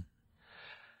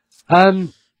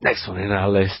 Next one in our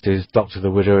list is Doctor the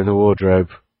Widow in the Wardrobe.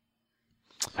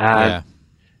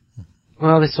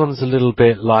 Well, this one's a little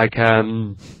bit like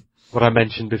what I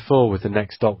mentioned before with the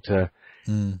Next Doctor.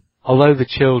 Although the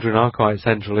children are quite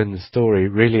central in the story,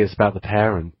 really it's about the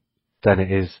parent than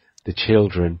it is the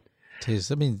children. It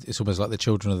is. I mean, it's almost like the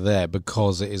children are there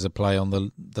because it is a play on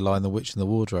the line The Witch in the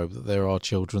Wardrobe, that there are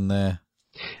children there.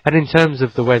 And in terms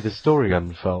of the way the story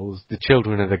unfolds, the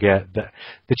children are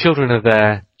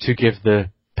there to give the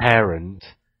parent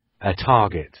a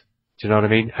target. Do you know what I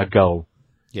mean? A goal.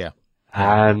 Yeah.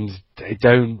 And they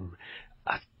don't.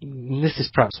 This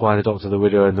is perhaps why the Doctor, the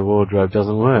Widow, and the Wardrobe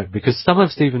doesn't work, because some of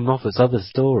Stephen Moffat's other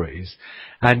stories,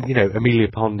 and Amelia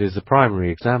Pond is a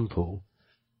primary example.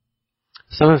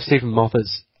 Some of Stephen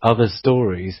Moffat's other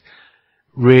stories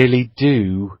really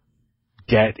do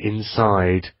get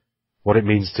inside what it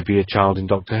means to be a child in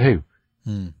Doctor Who.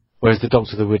 Whereas the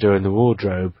Doctor, the Widow, and the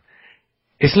Wardrobe,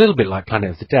 it's a little bit like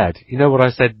Planet of the Dead. You know what I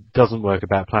said doesn't work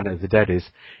about Planet of the Dead is,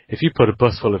 if you put a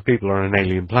bus full of people on an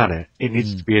alien planet, it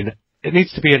needs to be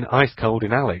an ice cold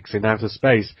in Alex in outer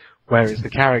space, where it's the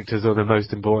characters are the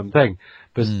most important thing.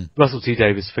 But Russell T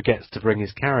Davies forgets to bring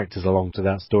his characters along to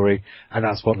that story, and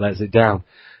that's what lets it down.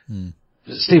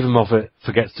 Stephen Moffat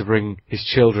forgets to bring his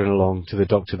children along to the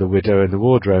Doctor, the Widow, and the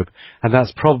Wardrobe, and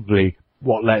that's probably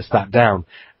what lets that down.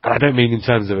 And I don't mean in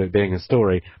terms of it being a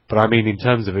story, but I mean in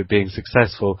terms of it being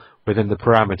successful within the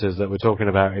parameters that we're talking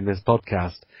about in this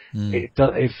podcast.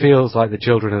 It feels like the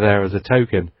children are there as a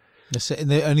token.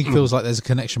 And it only feels like there's a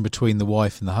connection between the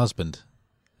wife and the husband,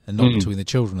 and not between the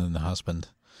children and the husband.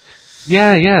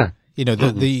 Yeah, yeah.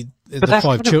 The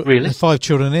five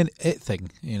children in it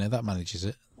thing. That manages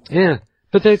it. Yeah,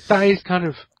 but that is kind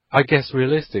of, I guess,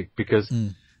 realistic, because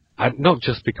not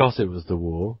just because it was the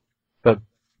war, but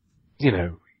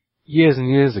years and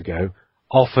years ago,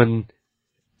 often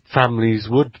families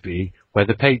would be where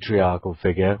the patriarchal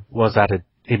figure was at an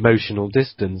emotional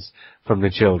distance from the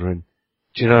children.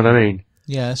 Do you know what I mean?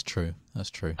 Yeah, that's true. That's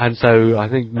true. And so I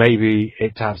think maybe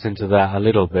it taps into that a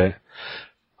little bit.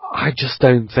 I just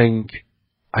don't think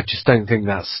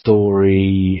that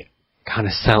story kind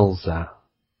of sells that.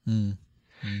 And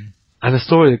the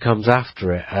story that comes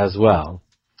after it as well,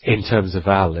 in terms of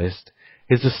our list,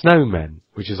 is The Snowmen,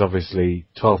 which is obviously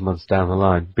 12 months down the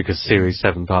line, because Series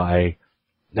 7 Part A,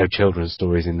 no children's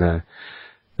stories in there.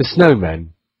 The Snowmen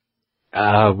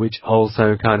which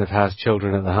also kind of has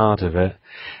children at the heart of it.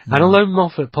 And although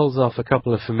Moffat pulls off a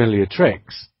couple of familiar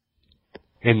tricks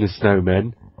in The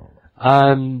Snowmen,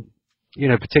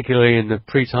 particularly in the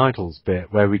pre-titles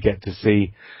bit where we get to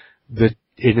see the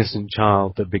innocent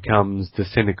child that becomes the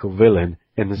cynical villain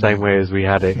in the same way as we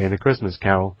had it in A Christmas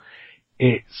Carol,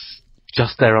 it's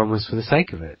just there almost for the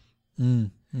sake of it.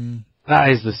 That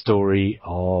is the story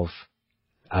of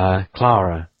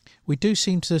Clara. We do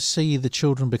seem to see the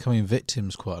children becoming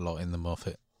victims quite a lot in the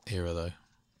Moffat era, though.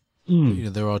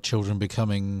 There are children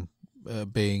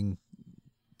being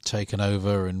taken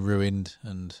over and ruined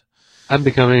and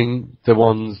becoming the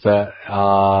ones that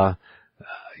are,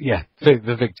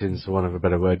 the victims, for want of a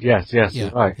better word. Yes,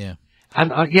 right. Yeah.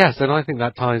 And and I think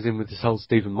that ties in with this whole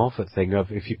Stephen Moffat thing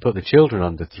of if you put the children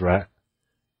under threat,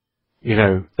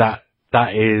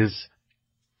 that is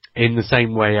in the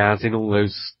same way as in all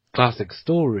those classic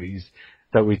stories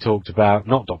that we talked about,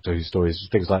 not Doctor Who stories,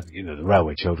 things like, the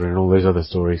Railway Children and all those other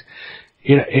stories.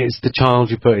 It's the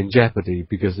child you put in jeopardy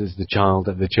because it's the child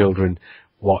that the children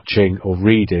watching or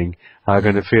reading are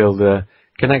going to feel the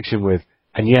connection with.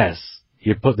 And yes,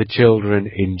 you put the children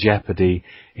in jeopardy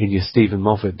in your Stephen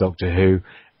Moffat Doctor Who,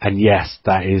 and yes,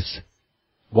 that is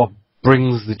what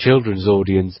brings the children's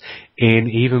audience in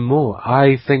even more.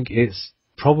 I think it's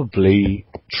probably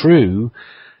true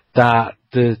that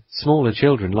the smaller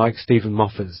children like Stephen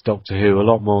Moffat's Doctor Who a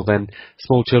lot more than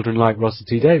small children like Russell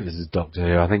T Davies' Doctor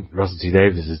Who. I think Russell T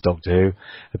Davies' Doctor Who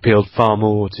appealed far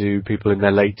more to people in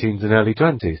their late teens and early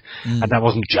 20s. And that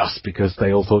wasn't just because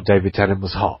they all thought David Tennant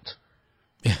was hot.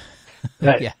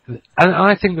 Yeah. And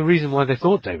I think the reason why they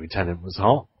thought David Tennant was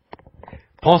hot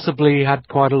possibly had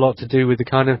quite a lot to do with the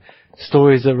kind of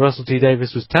stories that Russell T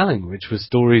Davies was telling, which were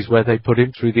stories where they put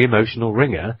him through the emotional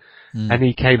ringer and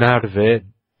he came out of it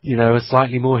a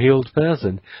slightly more healed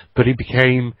person, but he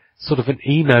became sort of an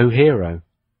emo hero.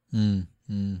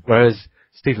 Whereas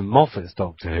Stephen Moffat's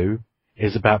Doctor Who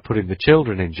is about putting the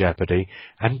children in jeopardy,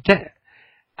 and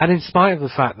in spite of the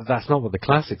fact that that's not what the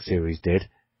classic series did,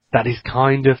 that is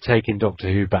kind of taking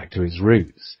Doctor Who back to its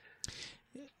roots.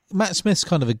 Matt Smith's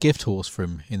kind of a gift horse for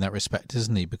him in that respect,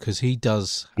 isn't he? Because he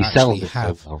does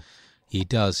He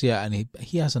does, yeah, and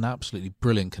he has an absolutely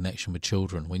brilliant connection with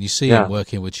children. When you see him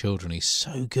working with children, he's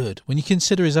so good. When you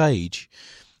consider his age,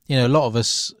 a lot of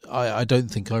us, I don't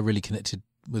think I really connected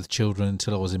with children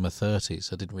until I was in my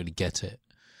 30s. I didn't really get it.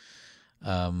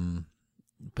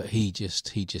 But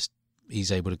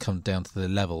he's able to come down to the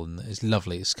level, and it's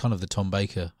lovely. It's kind of the Tom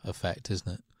Baker effect,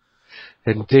 isn't it?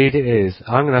 Indeed it is.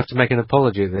 I'm going to have to make an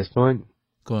apology at this point.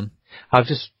 Go on. I've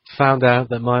just found out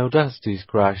that my Audacity's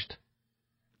crashed.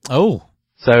 Oh.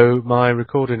 So my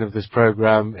recording of this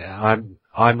program,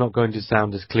 I'm not going to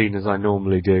sound as clean as I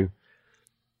normally do.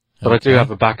 But okay. I do have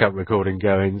a backup recording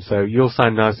going, so you'll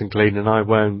sound nice and clean and I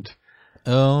won't.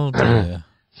 Oh dear.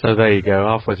 So there you go.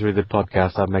 Halfway through the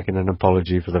podcast, I'm making an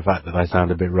apology for the fact that I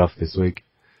sound a bit rough this week.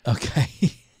 Okay.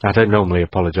 I don't normally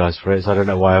apologise for it, so I don't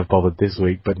know why I've bothered this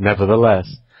week, but nevertheless.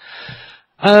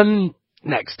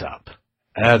 Next up,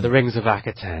 The Rings of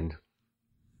Akaten.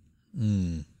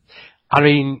 I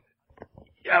mean,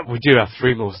 we do have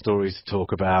 3 more stories to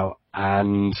talk about,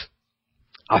 and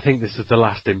I think this is the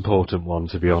last important one,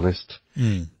 to be honest.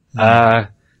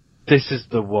 This is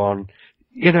the one,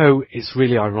 it's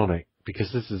really ironic,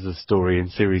 because this is a story in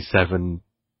Series 7,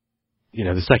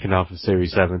 the second half of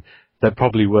Series 7, that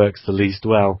probably works the least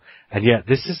well, and yet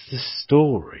this is the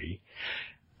story.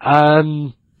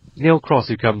 Neil Cross,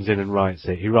 who comes in and writes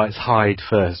it, he writes Hyde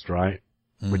first, right?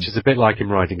 Which is a bit like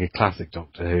him writing a classic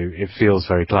Doctor Who. It feels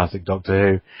very classic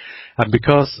Doctor Who. And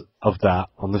because of that,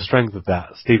 on the strength of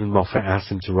that, Stephen Moffat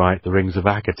asked him to write The Rings of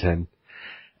Akaten.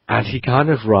 And he kind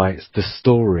of writes the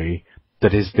story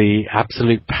that is the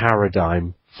absolute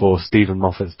paradigm for Stephen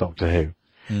Moffat's Doctor Who.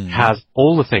 Has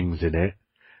all the things in it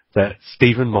that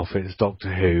Stephen Moffat's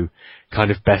Doctor Who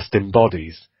kind of best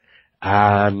embodies.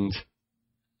 And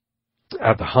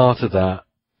at the heart of that,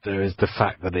 there is the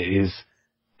fact that it is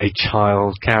a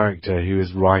child character who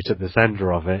is right at the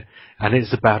centre of it, and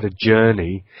it's about a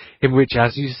journey in which,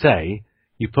 as you say,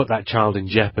 you put that child in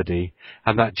jeopardy,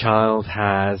 and that child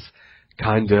has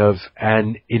kind of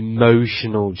an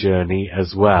emotional journey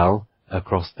as well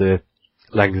across the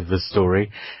length of the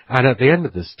story, and at the end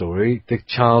of the story, the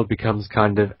child becomes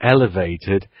kind of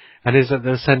elevated and is at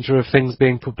the centre of things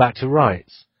being put back to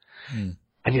rights.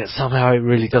 And yet somehow it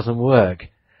really doesn't work.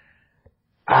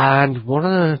 And one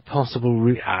of the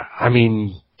possible,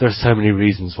 there's so many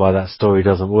reasons why that story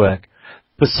doesn't work.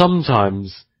 But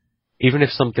sometimes, even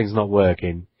if something's not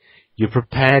working, you're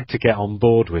prepared to get on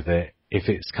board with it if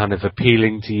it's kind of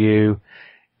appealing to you,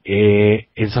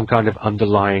 in some kind of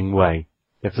underlying way.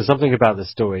 If there's something about the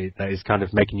story that is kind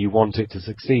of making you want it to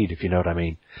succeed, if you know what I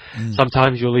mean.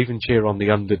 Sometimes you'll even cheer on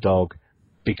the underdog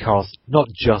because, not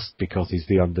just because he's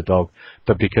the underdog,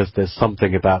 but because there's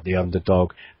something about the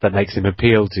underdog that makes him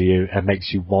appeal to you and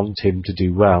makes you want him to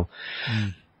do well.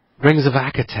 Rings of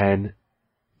Akaten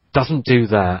doesn't do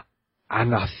that,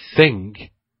 and I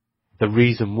think the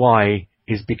reason why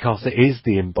is because it is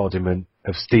the embodiment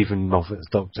of Stephen Moffat's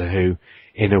Doctor Who,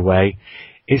 in a way.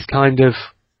 It's kind of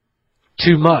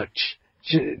too much.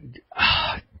 In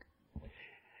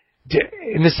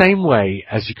the same way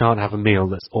as you can't have a meal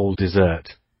that's all dessert.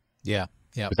 Yeah.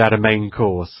 Without a main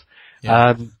course.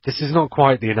 Yeah. This is not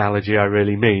quite the analogy I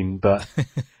really mean, but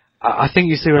I think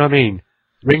you see what I mean.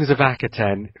 Rings of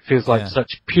Akaten feels like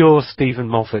such pure Stephen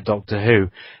Moffat Doctor Who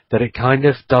that it kind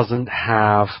of doesn't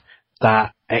have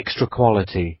that extra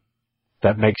quality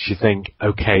that makes you think,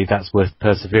 okay, that's worth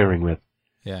persevering with.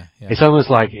 Yeah. It's almost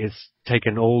like it's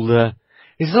taken all the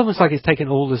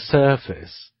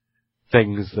surface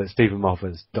things that Stephen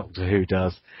Moffat's Doctor Who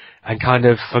does and kind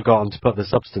of forgotten to put the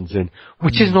substance in,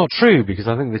 which is not true, because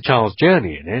I think the child's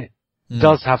journey in it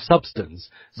does have substance.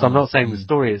 So I'm not saying the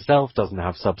story itself doesn't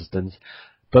have substance,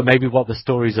 but maybe what the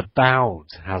story's about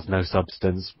has no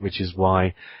substance, which is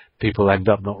why people end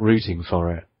up not rooting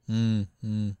for it. And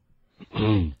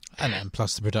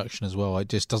plus the production as well. It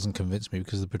just doesn't convince me,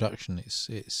 because the production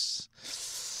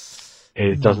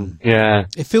it doesn't. Yeah,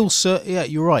 it feels.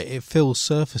 You're right. It feels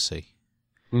surfacey.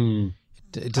 It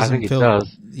doesn't I think feel. It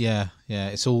does. Yeah.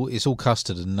 It's all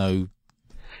custard and no.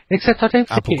 Except I don't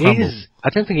think apple it crumble. is. I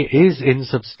don't think it is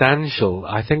insubstantial.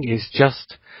 I think it's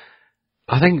just.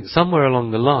 I think somewhere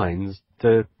along the lines,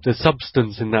 the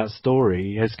substance in that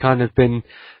story has kind of been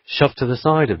shoved to the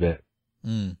side a bit.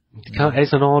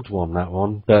 It's an odd one, that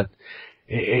one, but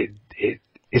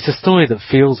it's a story that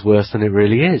feels worse than it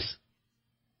really is.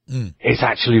 It's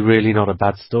actually really not a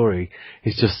bad story.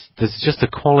 There's just a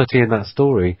quality in that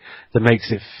story that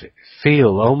makes it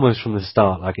feel almost from the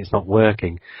start like it's not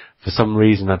working. For some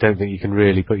reason, I don't think you can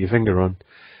really put your finger on,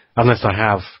 unless I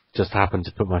have just happened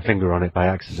to put my finger on it by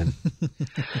accident.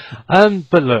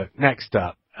 But look, next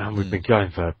up, and we've been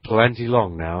going for plenty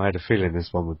long now. I had a feeling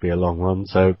this one would be a long one,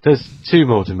 so there's two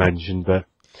more to mention, but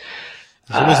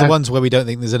it's always the ones where we don't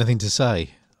think there's anything to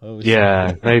say.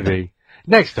 Yeah, maybe.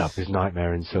 Next up is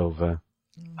Nightmare in Silver.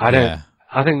 I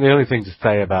think the only thing to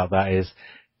say about that is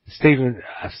Stephen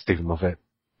Moffat,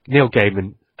 Neil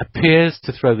Gaiman appears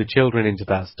to throw the children into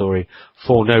that story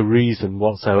for no reason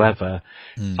whatsoever,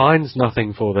 finds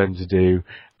nothing for them to do,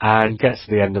 and gets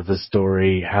to the end of the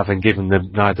story having given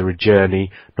them neither a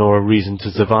journey nor a reason to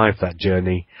survive that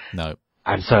journey. No.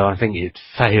 And so I think it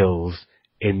fails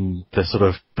in the sort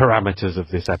of parameters of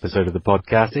this episode of the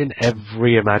podcast in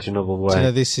every imaginable way.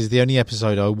 So this is the only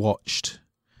episode I watched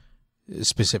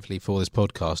specifically for this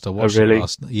podcast. I watched really?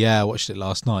 I watched it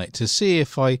last night to see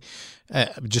if I,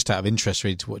 just out of interest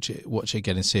really, to watch it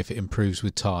again and see if it improves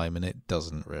with time, and it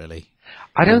doesn't really.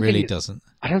 It really doesn't.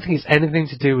 I don't think it's anything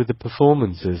to do with the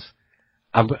performances.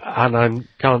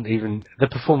 The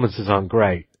performances aren't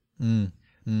great.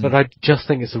 But I just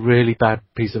think it's a really bad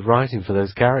piece of writing for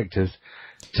those characters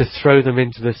to throw them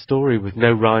into this story with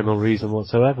no rhyme or reason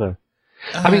whatsoever.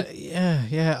 Do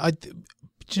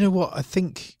you know what? I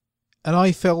think, and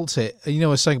I felt it, I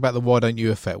was saying about the why don't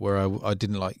you effect, where I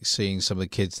didn't like seeing some of the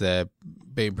kids there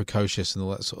being precocious and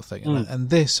all that sort of thing. And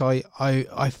this,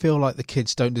 I feel like the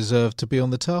kids don't deserve to be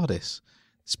on the TARDIS,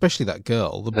 especially that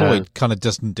girl. The boy kind of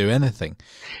doesn't do anything.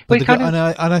 But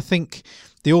I think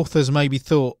the authors maybe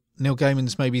thought, Neil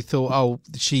Gaiman's maybe thought, oh,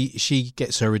 she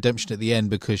gets her redemption at the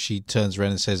end because she turns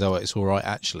around and says, oh, it's all right,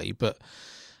 actually. But,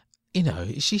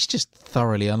 she's just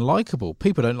thoroughly unlikable.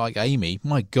 People don't like Amy.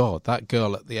 My God, that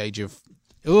girl at the age of...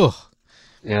 Ugh.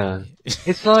 Yeah.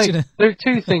 It's like, there are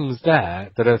two things there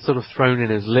that are sort of thrown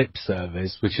in as lip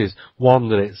service, which is, one,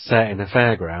 that it's set in a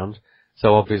fairground.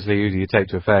 So obviously, who do you take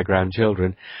to a fairground?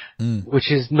 Children.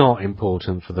 Which is not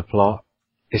important for the plot.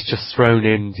 It's just thrown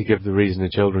in to give the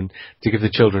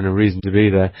children a reason to be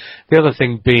there. The other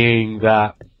thing being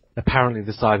that apparently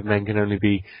the Cybermen can only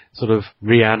be sort of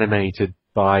reanimated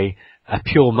by a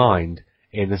pure mind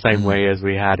in the same way as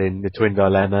we had in the Twin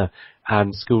Dilemma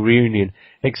and School Reunion,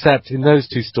 except in those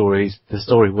two stories, the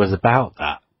story was about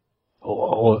that.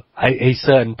 Or a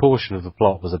certain portion of the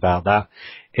plot was about that.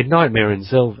 In Nightmare in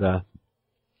Silver,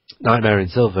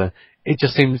 it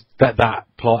just seems that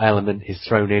plot element is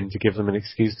thrown in to give them an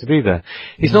excuse to be there.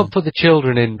 He's not put the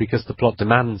children in because the plot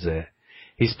demands it.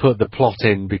 He's put the plot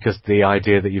in because the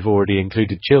idea that you've already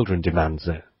included children demands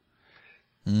it.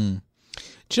 Do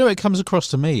you know, it comes across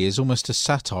to me as almost a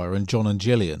satire on John and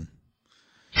Gillian.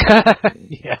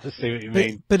 Yeah, I see what you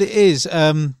mean. But it is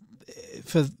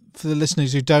for the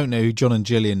listeners who don't know who John and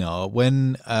Gillian are.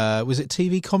 When was it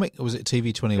TV Comic or was it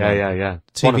TV 21? Yeah.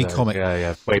 TV Comic.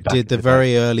 Yeah. Way back did the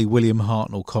very early William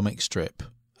Hartnell comic strip.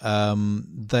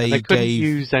 They couldn't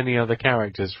use any other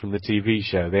characters from the TV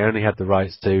show. They only had the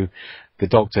rights to the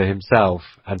Doctor himself,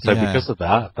 and so because of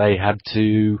that, they had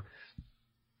to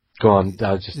go on.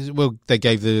 Well, they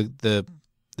gave the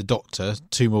Doctor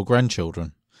 2 more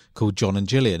grandchildren called John and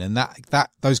Gillian, and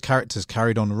that those characters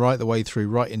carried on right the way through,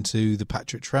 right into the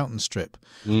Patrick Troughton strip,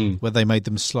 where they made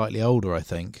them slightly older, I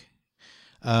think.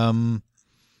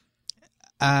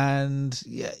 And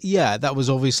yeah, that was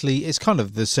obviously, it's kind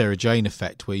of the Sarah Jane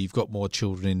effect where you've got more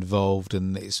children involved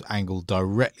and it's angled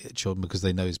directly at children because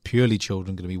they know it's purely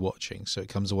children going to be watching, so it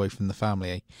comes away from the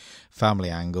family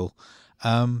angle.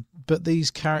 But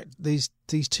these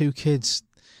two kids,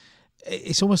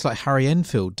 it's almost like Harry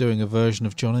Enfield doing a version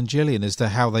of John and Gillian as to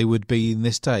how they would be in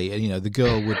this day. And, you know, the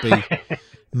girl would be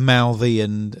mouthy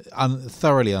and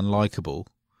thoroughly unlikable.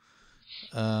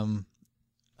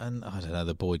 And I don't know,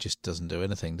 the boy just doesn't do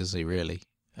anything, does he, really?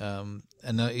 And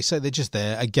you say they're just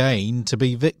there, again, to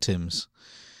be victims,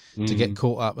 to get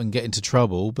caught up and get into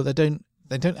trouble, but they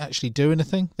don't actually do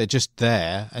anything. They're just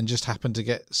there and just happen to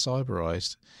get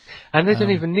cyberized. And they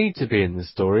don't even need to be in the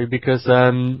story because,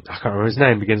 I can't remember his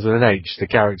name, begins with an H, the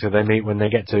character they meet when they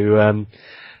get to...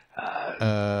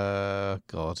 it's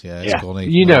gone.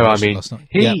 You know, I mean,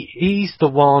 he's the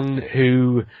one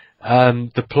who...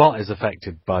 the plot is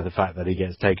affected by the fact that he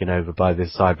gets taken over by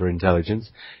this cyber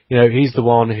intelligence. You know, he's the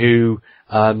one who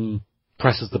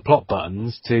presses the plot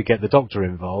buttons to get the Doctor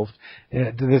involved.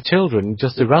 The children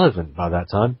just irrelevant by that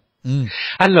time.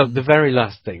 And look, the very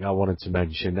last thing I wanted to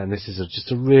mention, and this is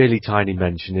just a really tiny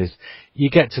mention, is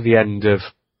you get to the end of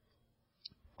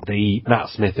the Matt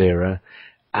Smith era,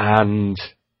 and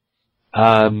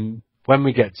when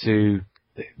we get to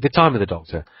the time of the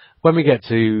Doctor, when we get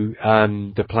to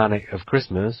the planet of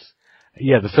Christmas,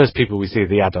 the first people we see are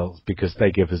the adults because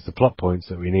they give us the plot points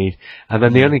that we need. And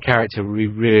then the only character we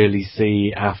really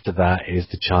see after that is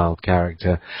the child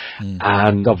character.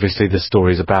 And obviously the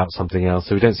story's about something else,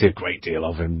 so we don't see a great deal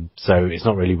of him, so it's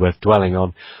not really worth dwelling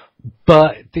on.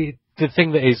 But the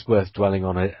thing that is worth dwelling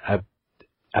on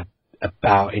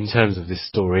about in terms of this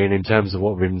story and in terms of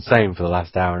what we've been saying for the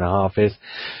last hour and a half is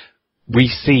we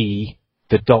see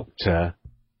the Doctor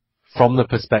from the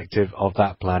perspective of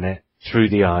that planet through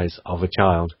the eyes of a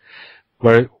child.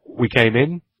 Where we came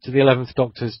in to the 11th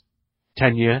Doctor's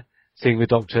tenure, seeing the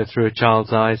Doctor through a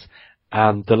child's eyes,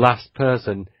 and the last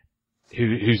person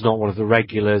who's not one of the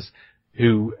regulars,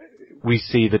 who we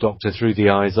see the Doctor through the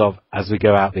eyes of as we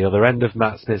go out the other end of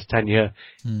Matt Smith's tenure,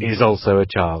 is also a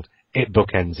child. It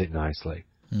bookends it nicely.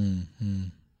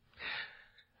 And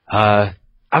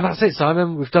that's it,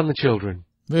 Simon. We've done the children.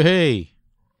 Hey.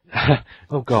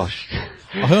 Oh gosh.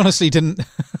 I honestly didn't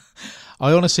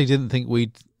think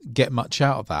we'd get much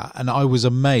out of that, and I was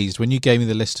amazed when you gave me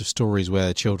the list of stories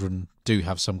where children do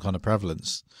have some kind of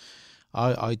prevalence.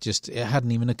 It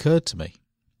hadn't even occurred to me,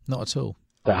 not at all.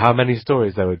 But how many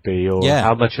stories there would be, or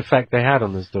how much effect they had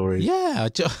on the stories? Yeah, I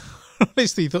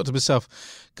honestly thought to myself,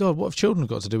 God, what have children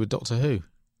got to do with Doctor Who?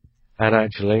 And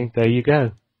actually, there you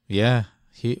go. Yeah,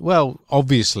 well,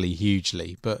 obviously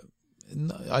hugely, but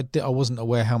I wasn't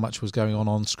aware how much was going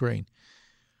on screen.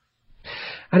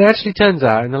 And it actually turns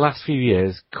out in the last few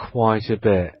years, quite a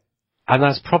bit. And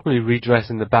that's probably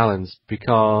redressing the balance,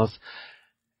 because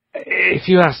if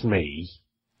you ask me,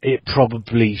 it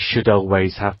probably should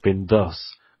always have been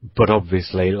thus. But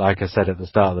obviously, like I said at the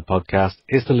start of the podcast,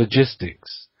 it's the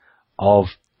logistics of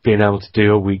being able to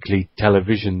do a weekly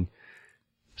television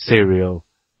serial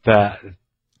that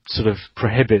sort of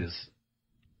prohibits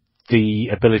the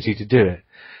ability to do it.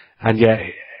 And yet,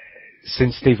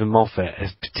 since Stephen Moffat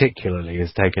has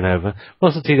taken over,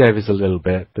 Russell T Davies a little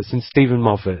bit, but since Stephen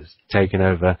Moffat's taken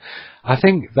over, I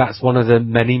think that's one of the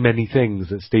many, many things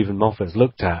that Stephen Moffat's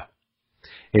looked at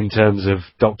in terms of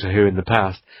Doctor Who in the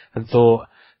past and thought,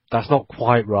 that's not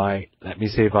quite right, let me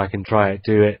see if I can try it,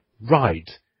 do it right.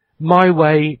 My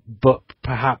way, but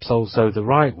perhaps also the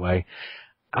right way.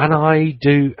 And I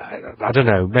don't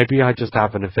know, maybe I just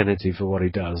have an affinity for what he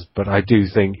does, but I do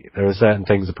think there are certain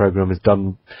things the programme has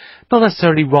done, not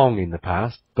necessarily wrong in the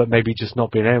past, but maybe just not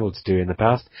been able to do in the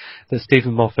past, that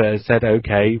Stephen Moffat has said,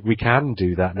 okay, we can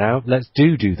do that now, let's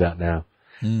do that now.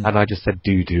 And I just said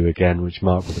do again, which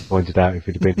Mark would have pointed out if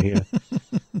he'd have been here.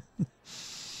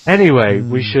 Anyway,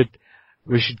 we should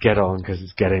get on, because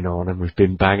it's getting on, and we've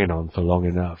been banging on for long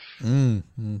enough.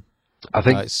 I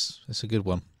think it's a good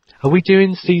one. Are we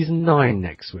doing season 9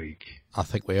 next week? I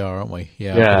think we are, aren't we?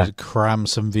 Yeah. Cram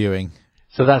some viewing.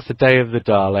 So that's the Day of the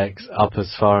Daleks up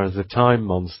as far as the Time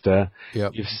Monster.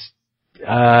 Yep.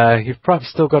 You've perhaps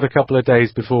still got a couple of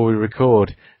days before we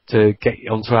record to get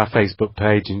onto our Facebook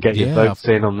page and get your votes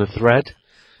in on the thread.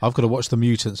 I've got to watch The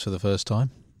Mutants for the first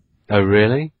time. Oh,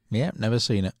 really? Yeah, never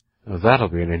seen it. Well, that'll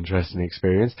be an interesting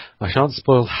experience. I shan't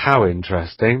spoil how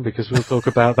interesting, because we'll talk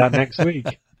about that next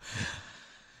week.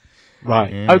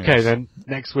 Right. Yes. Okay, then.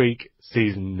 Next week,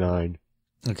 Season 9.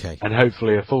 Okay. And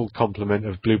hopefully a full complement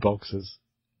of blue boxes.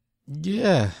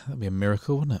 Yeah, that'd be a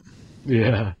miracle, wouldn't it?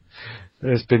 Yeah.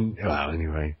 There's been... Well,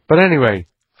 anyway. But anyway,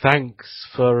 thanks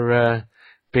for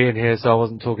being here, so I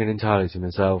wasn't talking entirely to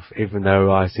myself, even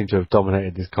though I seem to have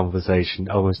dominated this conversation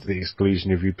almost to the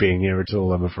exclusion of you being here at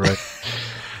all, I'm afraid.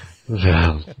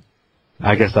 Well,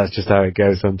 I guess that's just how it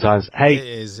goes sometimes. Hey,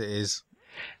 It is.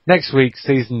 Next week,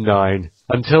 Season 9.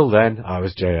 Until then, I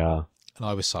was JR. And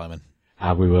I was Simon.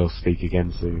 And we will speak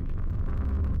again soon.